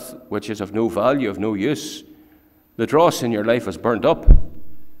 that which is of no value, of no use. The dross in your life is burnt up.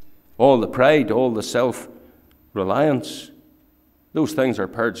 All the pride, all the self-reliance, those things are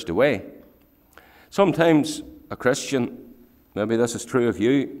purged away. Sometimes a Christian, maybe this is true of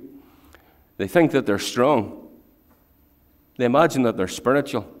you, they think that they're strong. They imagine that they're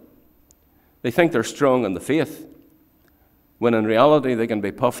spiritual. They think they're strong in the faith, when in reality they can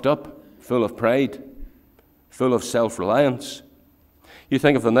be puffed up, full of pride, full of self-reliance. You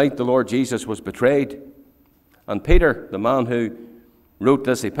think of the night the Lord Jesus was betrayed, and Peter, the man who wrote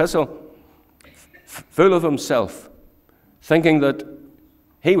this epistle, full of himself, thinking that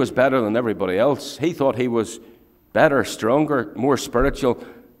he was better than everybody else. He thought he was better, stronger, more spiritual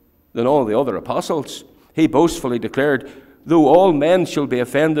than all the other apostles. He boastfully declared, though all men shall be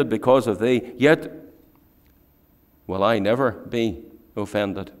offended because of thee, yet will I never be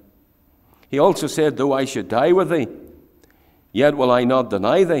offended. He also said, though I should die with thee, yet will I not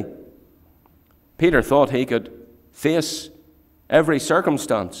deny thee. Peter thought he could face every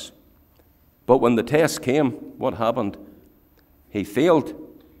circumstance. But when the test came, what happened? He failed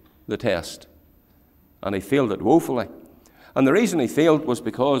the test. And he failed it woefully. And the reason he failed was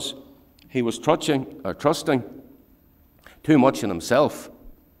because he was trusting too much in himself,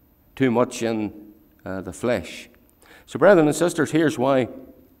 too much in the flesh. So, brethren and sisters, here's why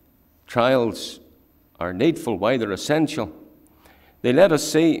trials are needful, why they're essential. They let us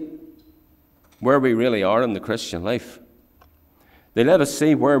see where we really are in the Christian life. They let us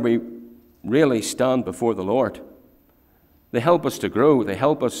see where we really stand before the Lord. They help us to grow. They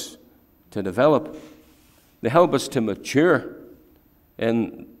help us to develop. They help us to mature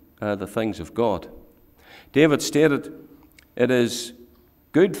in the things of God. David stated, "It is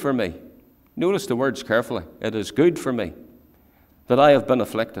good for me." Notice the words carefully. "It is good for me that I have been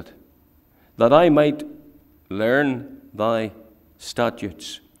afflicted, that I might learn thy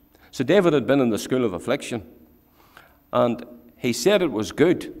statutes." So David had been in the school of affliction, and he said it was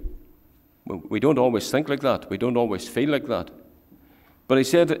good. We don't always think like that. We don't always feel like that. But he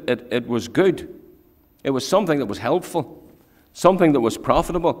said it was good. It was something that was helpful, something that was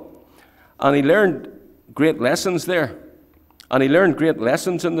profitable. And he learned great lessons there. And he learned great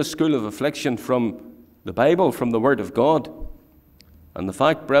lessons in the school of affliction from the Bible, from the Word of God. And the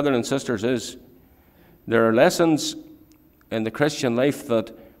fact, brethren and sisters, is there are lessons in the Christian life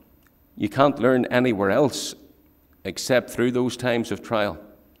that you can't learn anywhere else except through those times of trial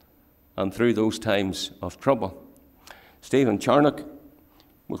and through those times of trouble. Stephen Charnock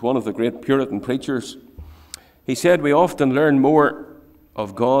was one of the great Puritan preachers. He said, "We often learn more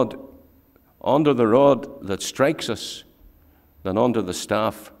of God under the rod that strikes us than under the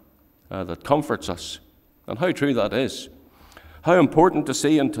staff that comforts us." And how true that is. How important to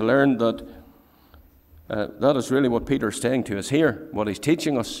see and to learn that that is really what Peter's saying to us here, what he's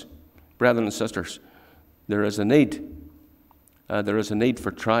teaching us, brethren and sisters. There is a need. There is a need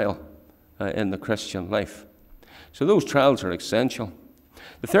for trial in the Christian life. So those trials are essential.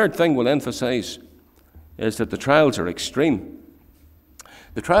 The third thing we'll emphasize is that the trials are extreme.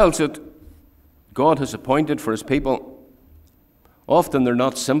 The trials that God has appointed for his people, often they're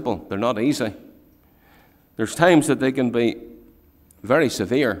not simple, they're not easy. There's times that they can be very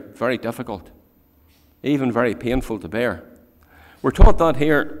severe, very difficult, even very painful to bear. We're taught that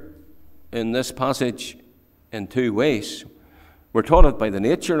here in this passage in two ways. We're taught it by the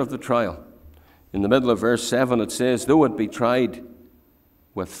nature of the trial. In the middle of verse 7 it says, "Though it be tried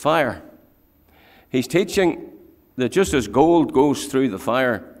with fire." He's teaching that just as gold goes through the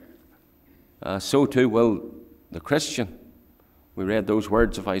fire, so too will the Christian. We read those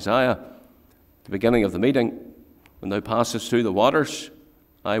words of Isaiah at the beginning of the meeting. "When thou passest through the waters,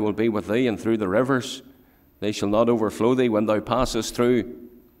 I will be with thee, and through the rivers, they shall not overflow thee. When thou passest through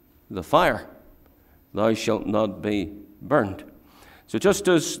the fire, thou shalt not be burned." So just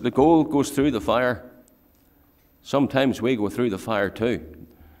as the gold goes through the fire, sometimes we go through the fire too,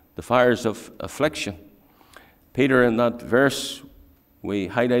 the fires of affliction. Peter, in that verse we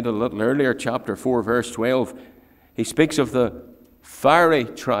highlighted a little earlier, chapter 4, verse 12, he speaks of the fiery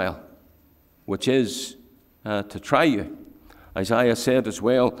trial, which is to try you. Isaiah said as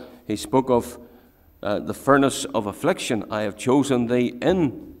well, he spoke of the furnace of affliction. "I have chosen thee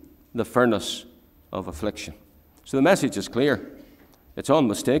in the furnace of affliction." So the message is clear. It's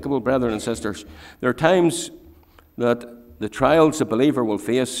unmistakable, brethren and sisters. There are times that the trials a believer will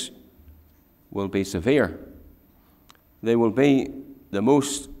face will be severe. They will be the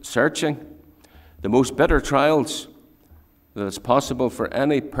most searching, the most bitter trials that it's possible for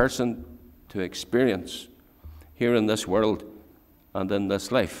any person to experience here in this world and in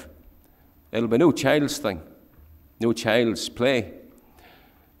this life. It'll be no child's thing, no child's play.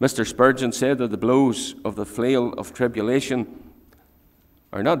 Mr. Spurgeon said that the blows of the flail of tribulation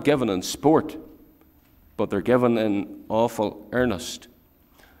are not given in sport, but they're given in awful earnest.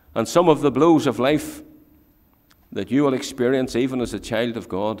 And some of the blows of life that you will experience, even as a child of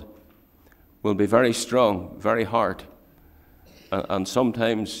God, will be very strong, very hard, and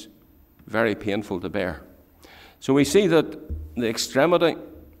sometimes very painful to bear. So we see that the extremity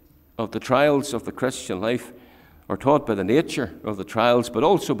of the trials of the Christian life are taught by the nature of the trials, but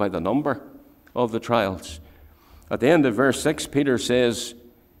also by the number of the trials. At the end of verse 6, Peter says,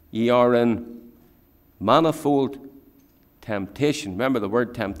 "Ye are in manifold temptation." Remember, the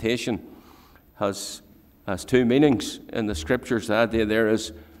word temptation has two meanings in the Scriptures. The idea there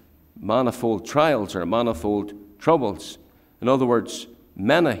is manifold trials or manifold troubles. In other words,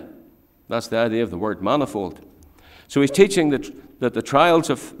 many. That's the idea of the word manifold. So he's teaching that the trials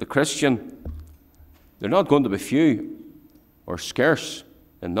of the Christian, they're not going to be few or scarce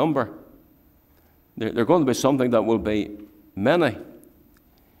in number. They're going to be something that will be many.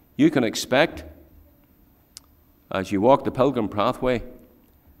 You can expect, as you walk the pilgrim pathway,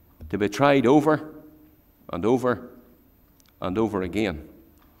 to be tried over and over and over again.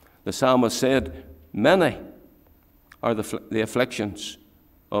 The psalmist said, many are the afflictions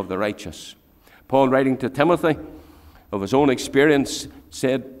of the righteous. Paul, writing to Timothy of his own experience,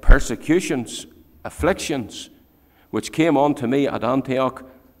 said, persecutions, afflictions, which came on to me at Antioch,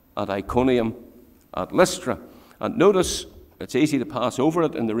 at Iconium, at Lystra. And notice, it's easy to pass over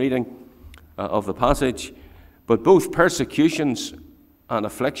it in the reading of the passage, but both persecutions and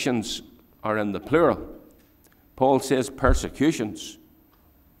afflictions are in the plural. Paul says persecutions,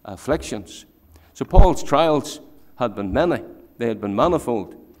 afflictions. So Paul's trials had been many. They had been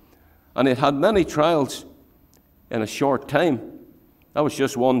manifold. And he had many trials in a short time. That was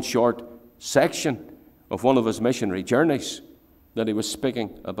just one short section of one of his missionary journeys that he was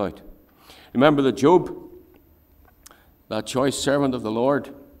speaking about. Remember that Job, that choice servant of the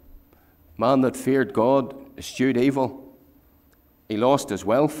Lord, man that feared God, eschewed evil, he lost his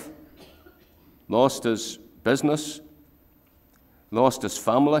wealth, lost his business, lost his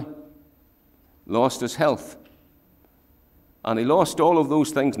family, lost his health. And he lost all of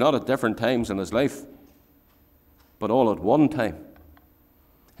those things not at different times in his life, but all at one time.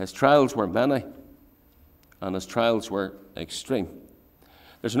 His trials were many, and his trials were extreme.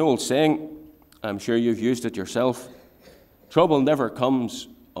 There's an old saying, I'm sure you've used it yourself, trouble never comes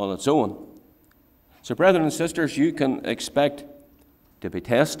on its own. So brethren and sisters, you can expect to be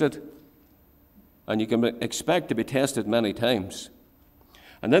tested, and you can expect to be tested many times.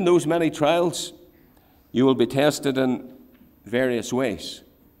 And in those many trials, you will be tested in various ways.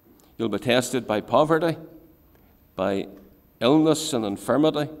 You'll be tested by poverty, by illness and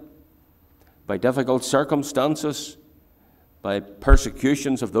infirmity, by difficult circumstances, by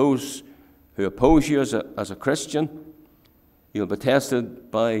persecutions of those who oppose you as a Christian. You'll be tested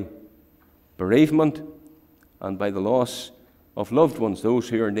by bereavement and by the loss of loved ones, those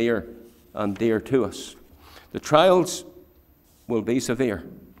who are near and dear to us. The trials will be severe.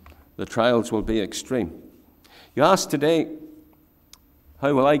 The trials will be extreme. You ask today,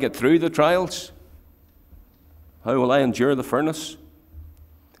 how will I get through the trials? How will I endure the furnace?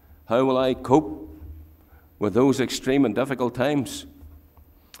 How will I cope with those extreme and difficult times?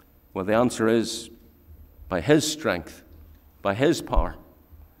 Well, the answer is by His strength, by His power,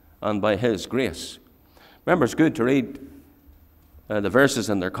 and by His grace. Remember, it's good to read the verses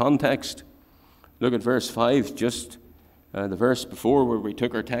in their context. Look at verse 5, just the verse before where we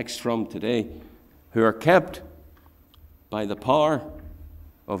took our text from today. Who are kept by the power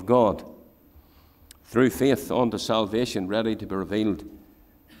of God through faith unto salvation, ready to be revealed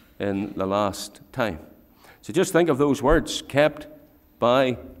in the last time. So just think of those words, kept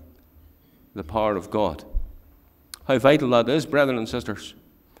by the power of God. How vital that is, brethren and sisters.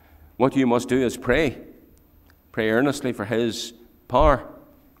 What you must do is pray. Pray earnestly for His power,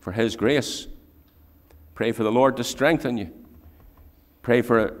 for His grace. Pray for the Lord to strengthen you. Pray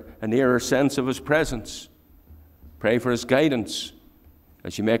for a nearer sense of His presence. Pray for His guidance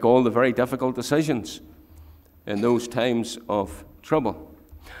as you make all the very difficult decisions in those times of trouble.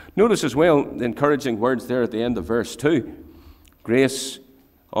 Notice as well the encouraging words there at the end of verse 2. Grace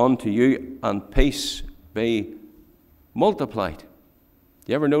unto you and peace be multiplied.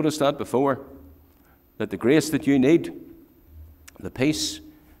 You ever noticed that before? That the grace that you need, the peace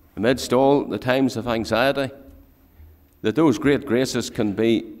amidst all the times of anxiety, that those great graces can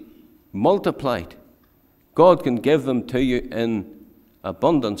be multiplied. God can give them to you in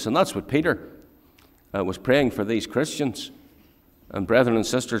abundance. And that's what Peter was praying for these Christians. And brethren and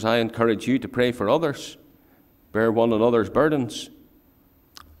sisters, I encourage you to pray for others. Bear one another's burdens.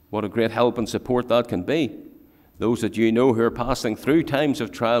 What a great help and support that can be. Those that you know who are passing through times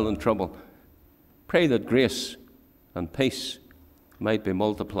of trial and trouble, pray that grace and peace might be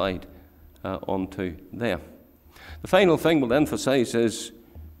multiplied unto them. The final thing we'll emphasize is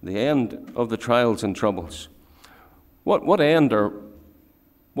the end of the trials and troubles. What end or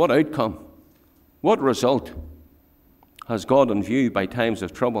what outcome, what result has God in view by times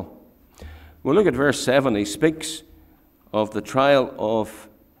of trouble? We'll look at verse 7. He speaks of the trial of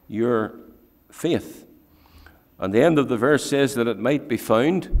your faith. And the end of the verse says that it might be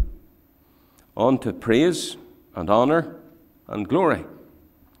found unto praise and honor and glory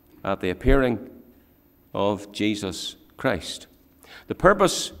at the appearing of Jesus Christ. The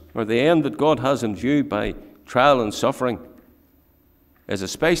purpose or the end that God has in view by trial and suffering is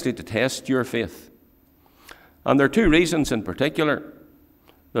especially to test your faith. And there are two reasons in particular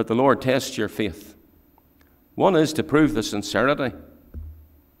that the Lord tests your faith. One is to prove the sincerity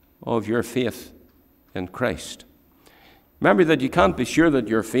of your faith in Christ. Remember that you can't be sure that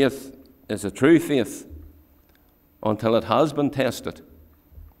your faith is a true faith until it has been tested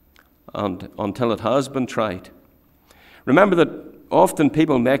and until it has been tried. Remember that often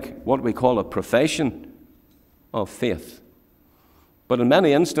people make what we call a profession of faith. But in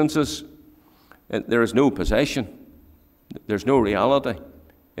many instances, there is no possession. There's no reality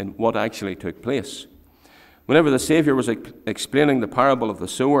in what actually took place. Whenever the Saviour was explaining the parable of the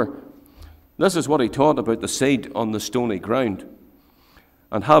sower, this is what he taught about the seed on the stony ground.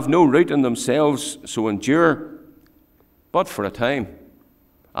 And have no root in themselves, so endure but for a time.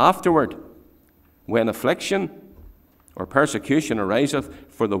 Afterward, when affliction or persecution ariseth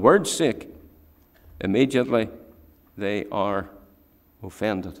for the word's sake, immediately they are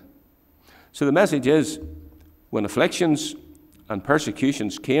offended. So the message is, when afflictions and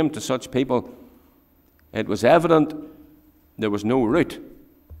persecutions came to such people, it was evident there was no root.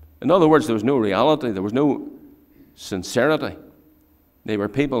 In other words, there was no reality, there was no sincerity. They were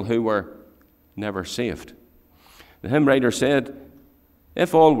people who were never saved. The hymn writer said,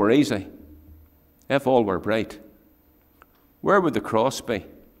 if all were easy, if all were bright, where would the cross be,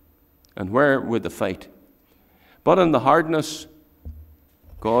 and where would the fight? But in the hardness,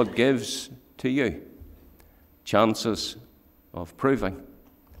 God gives to you chances of proving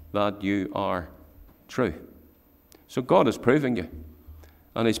that you are true. So God is proving you,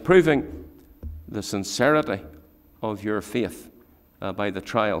 and He's proving the sincerity of your faith by the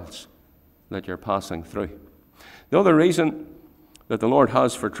trials that you're passing through. The other reason that the Lord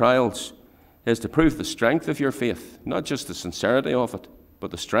has for trials is to prove the strength of your faith, not just the sincerity of it, but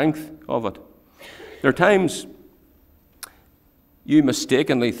the strength of it. There are times you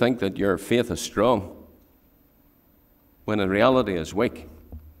mistakenly think that your faith is strong, when in reality is weak.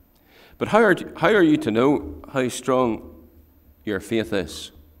 But how are you to know how strong your faith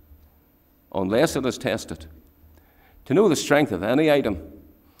is? Unless it is tested. To know the strength of any item,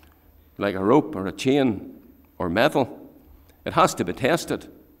 like a rope or a chain or metal, it has to be tested.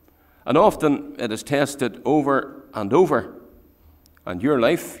 And often it is tested over and over. And your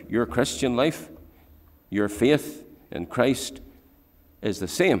life, your Christian life, your faith in Christ is the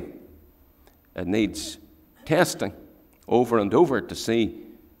same. It needs testing over and over to see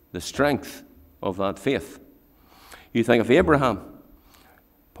the strength of that faith. You think of Abraham.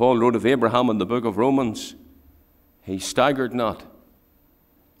 Paul wrote of Abraham in the book of Romans. He staggered not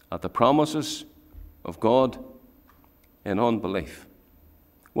at the promises of God in unbelief.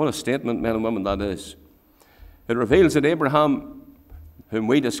 What a statement, men and women, that is. It reveals that Abraham, whom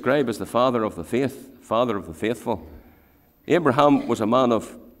we describe as the father of the faith, father of the faithful, Abraham was a man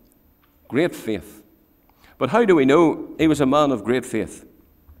of great faith. But how do we know he was a man of great faith?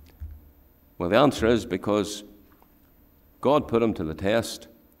 Well, the answer is because God put him to the test.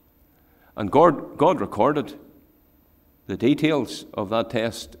 And God recorded the details of that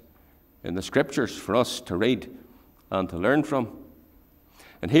test in the Scriptures for us to read and to learn from.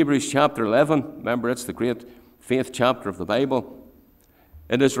 In Hebrews chapter 11, remember it's the great faith chapter of the Bible,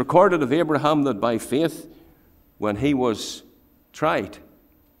 it is recorded of Abraham that by faith, when he was tried,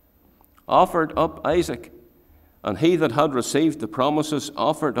 offered up Isaac, and he that had received the promises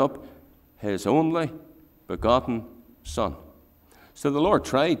offered up his only begotten son. So the Lord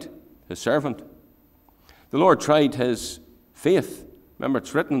tried his servant. The Lord tried his faith. Remember,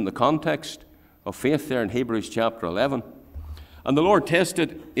 it's written in the context of faith there in Hebrews chapter 11. And the Lord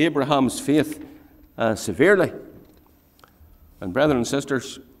tested Abraham's faith severely. And brethren and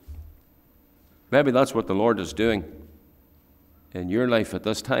sisters, maybe that's what the Lord is doing in your life at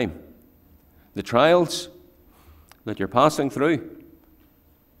this time. The trials that you're passing through,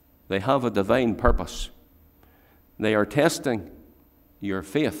 they have a divine purpose. They are testing your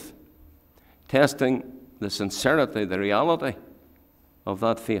faith, testing the sincerity, the reality of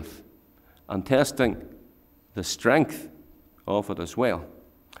that faith, and testing the strength of it as well.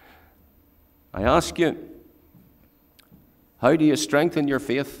 I ask you, how do you strengthen your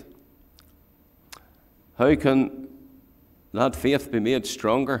faith? How can that faith be made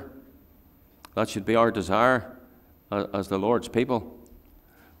stronger? That should be our desire as the Lord's people.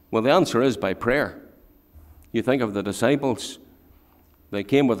 Well, the answer is by prayer. You think of the disciples. They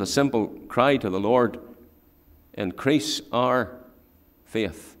came with a simple cry to the Lord, increase our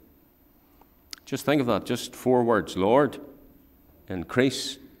faith. Just think of that, just 4 words. Lord,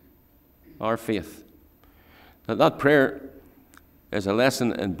 increase our faith. Now, that prayer is a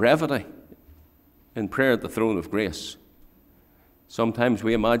lesson in brevity, in prayer at the throne of grace. Sometimes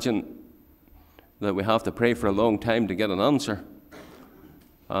we imagine that we have to pray for a long time to get an answer.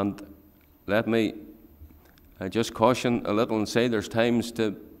 And let me just caution a little and say there's times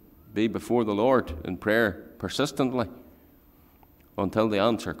to be before the Lord in prayer persistently until the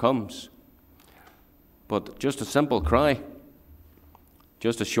answer comes. But just a simple cry,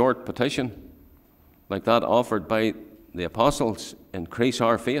 just a short petition, like that offered by the apostles, increase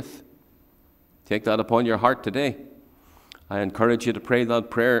our faith. Take that upon your heart today. I encourage you to pray that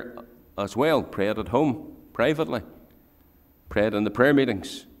prayer as well. Pray it at home, privately. Pray it in the prayer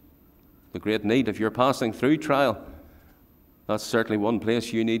meetings. The great need, if you're passing through trial, that's certainly one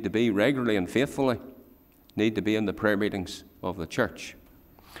place you need to be regularly and faithfully. Need to be in the prayer meetings of the church.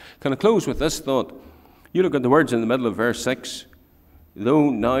 Can I close with this thought? You look at the words in the middle of verse 6. Though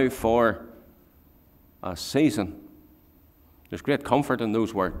now for a season. There's great comfort in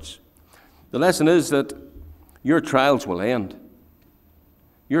those words. The lesson is that your trials will end.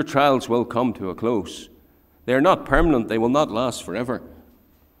 Your trials will come to a close. They are not permanent. They will not last forever.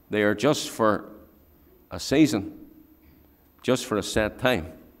 They are just for a season, just for a set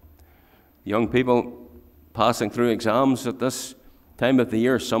time. Young people passing through exams at this time of the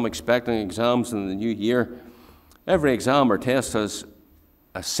year, some expecting exams in the new year. Every exam or test has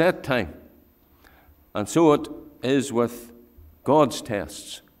a set time. And so it is with God's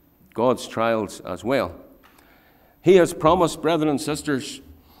tests, God's trials as well. He has promised, brethren and sisters,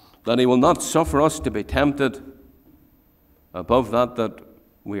 that He will not suffer us to be tempted above that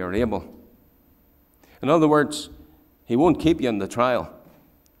we are able. In other words, He won't keep you in the trial.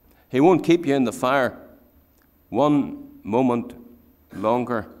 He won't keep you in the fire one moment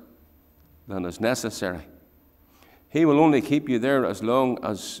longer than is necessary. He will only keep you there as long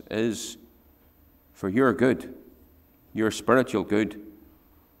as is for your good, your spiritual good,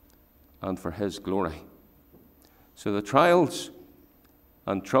 and for His glory. So the trials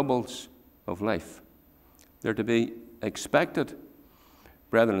and troubles of life, they're to be expected,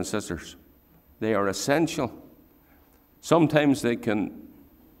 brethren and sisters. They are essential. Sometimes they can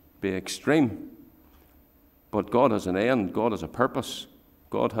be extreme, but God has an end, God has a purpose,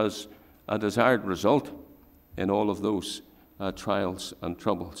 God has a desired result in all of those trials and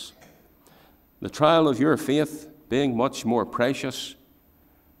troubles. The trial of your faith being much more precious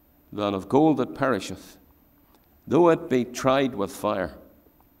than of gold that perisheth, though it be tried with fire,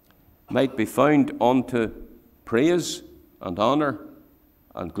 might be found unto praise and honour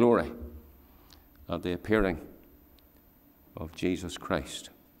and glory at the appearing of Jesus Christ.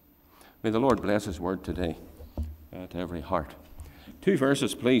 May the Lord bless His word today to every heart. 2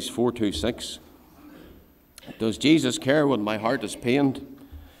 verses, please, 4-6. Does Jesus care when my heart is pained,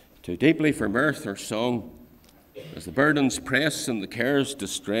 too deeply for mirth or song, as the burdens press and the cares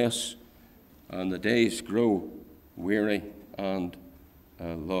distress, and the days grow weary and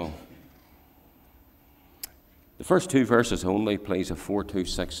long? The first 2 verses only, please, of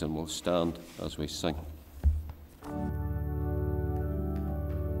 4-6, and we'll stand as we sing.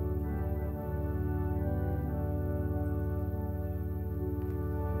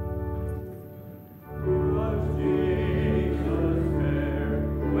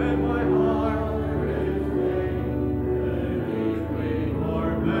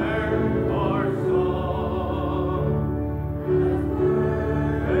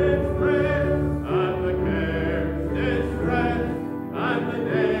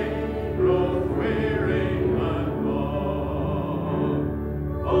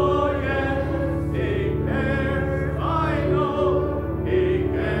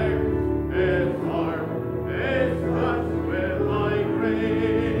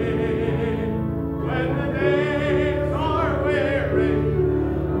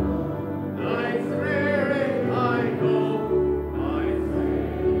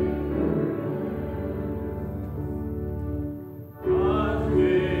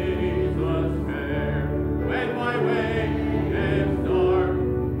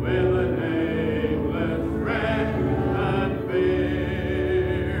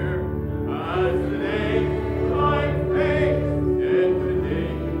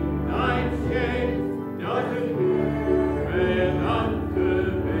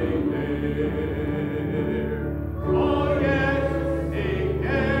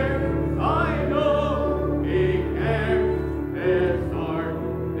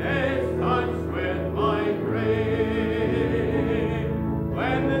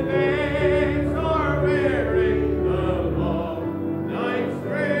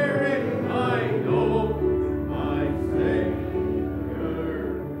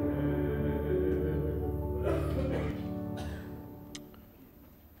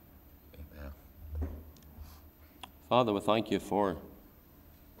 Father, we thank you for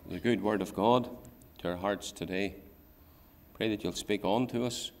the good word of God to our hearts today. Pray that you'll speak on to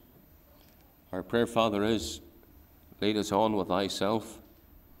us. Our prayer, Father, is lead us on with thyself.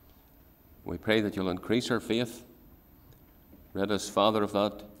 We pray that you'll increase our faith. Rid us, Father, of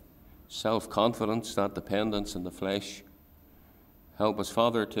that self-confidence, that dependence in the flesh. Help us,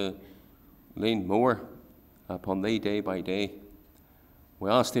 Father, to lean more upon thee day by day. We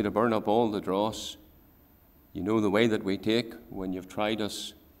ask thee to burn up all the dross. You know the way that we take. When you've tried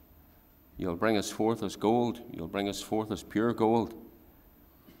us, you'll bring us forth as gold. You'll bring us forth as pure gold.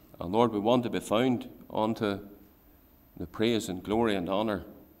 And Lord, we want to be found unto the praise and glory and honour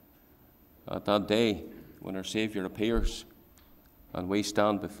at that day when our Saviour appears and we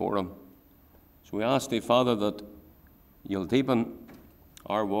stand before him. So we ask thee, Father, that you'll deepen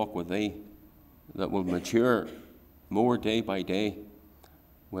our walk with thee, that will mature more day by day.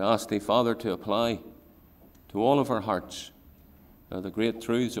 We ask thee, Father, to apply to all of our hearts the great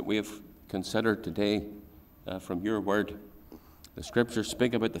truths that we have considered today from your word. The scriptures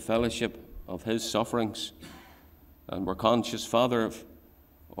speak about the fellowship of his sufferings, and we're conscious, Father, of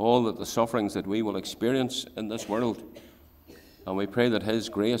all that the sufferings that we will experience in this world. And we pray that his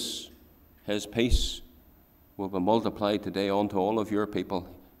grace, his peace will be multiplied today unto all of your people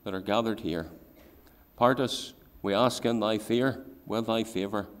that are gathered here. Part us, we ask, in thy fear, with thy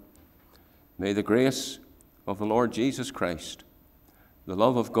favour. May the grace of the Lord Jesus Christ, the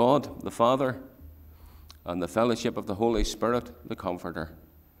love of God the Father, and the fellowship of the Holy Spirit, the Comforter,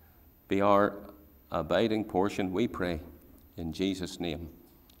 be our abiding portion, we pray, in Jesus' name.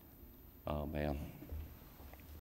 Amen.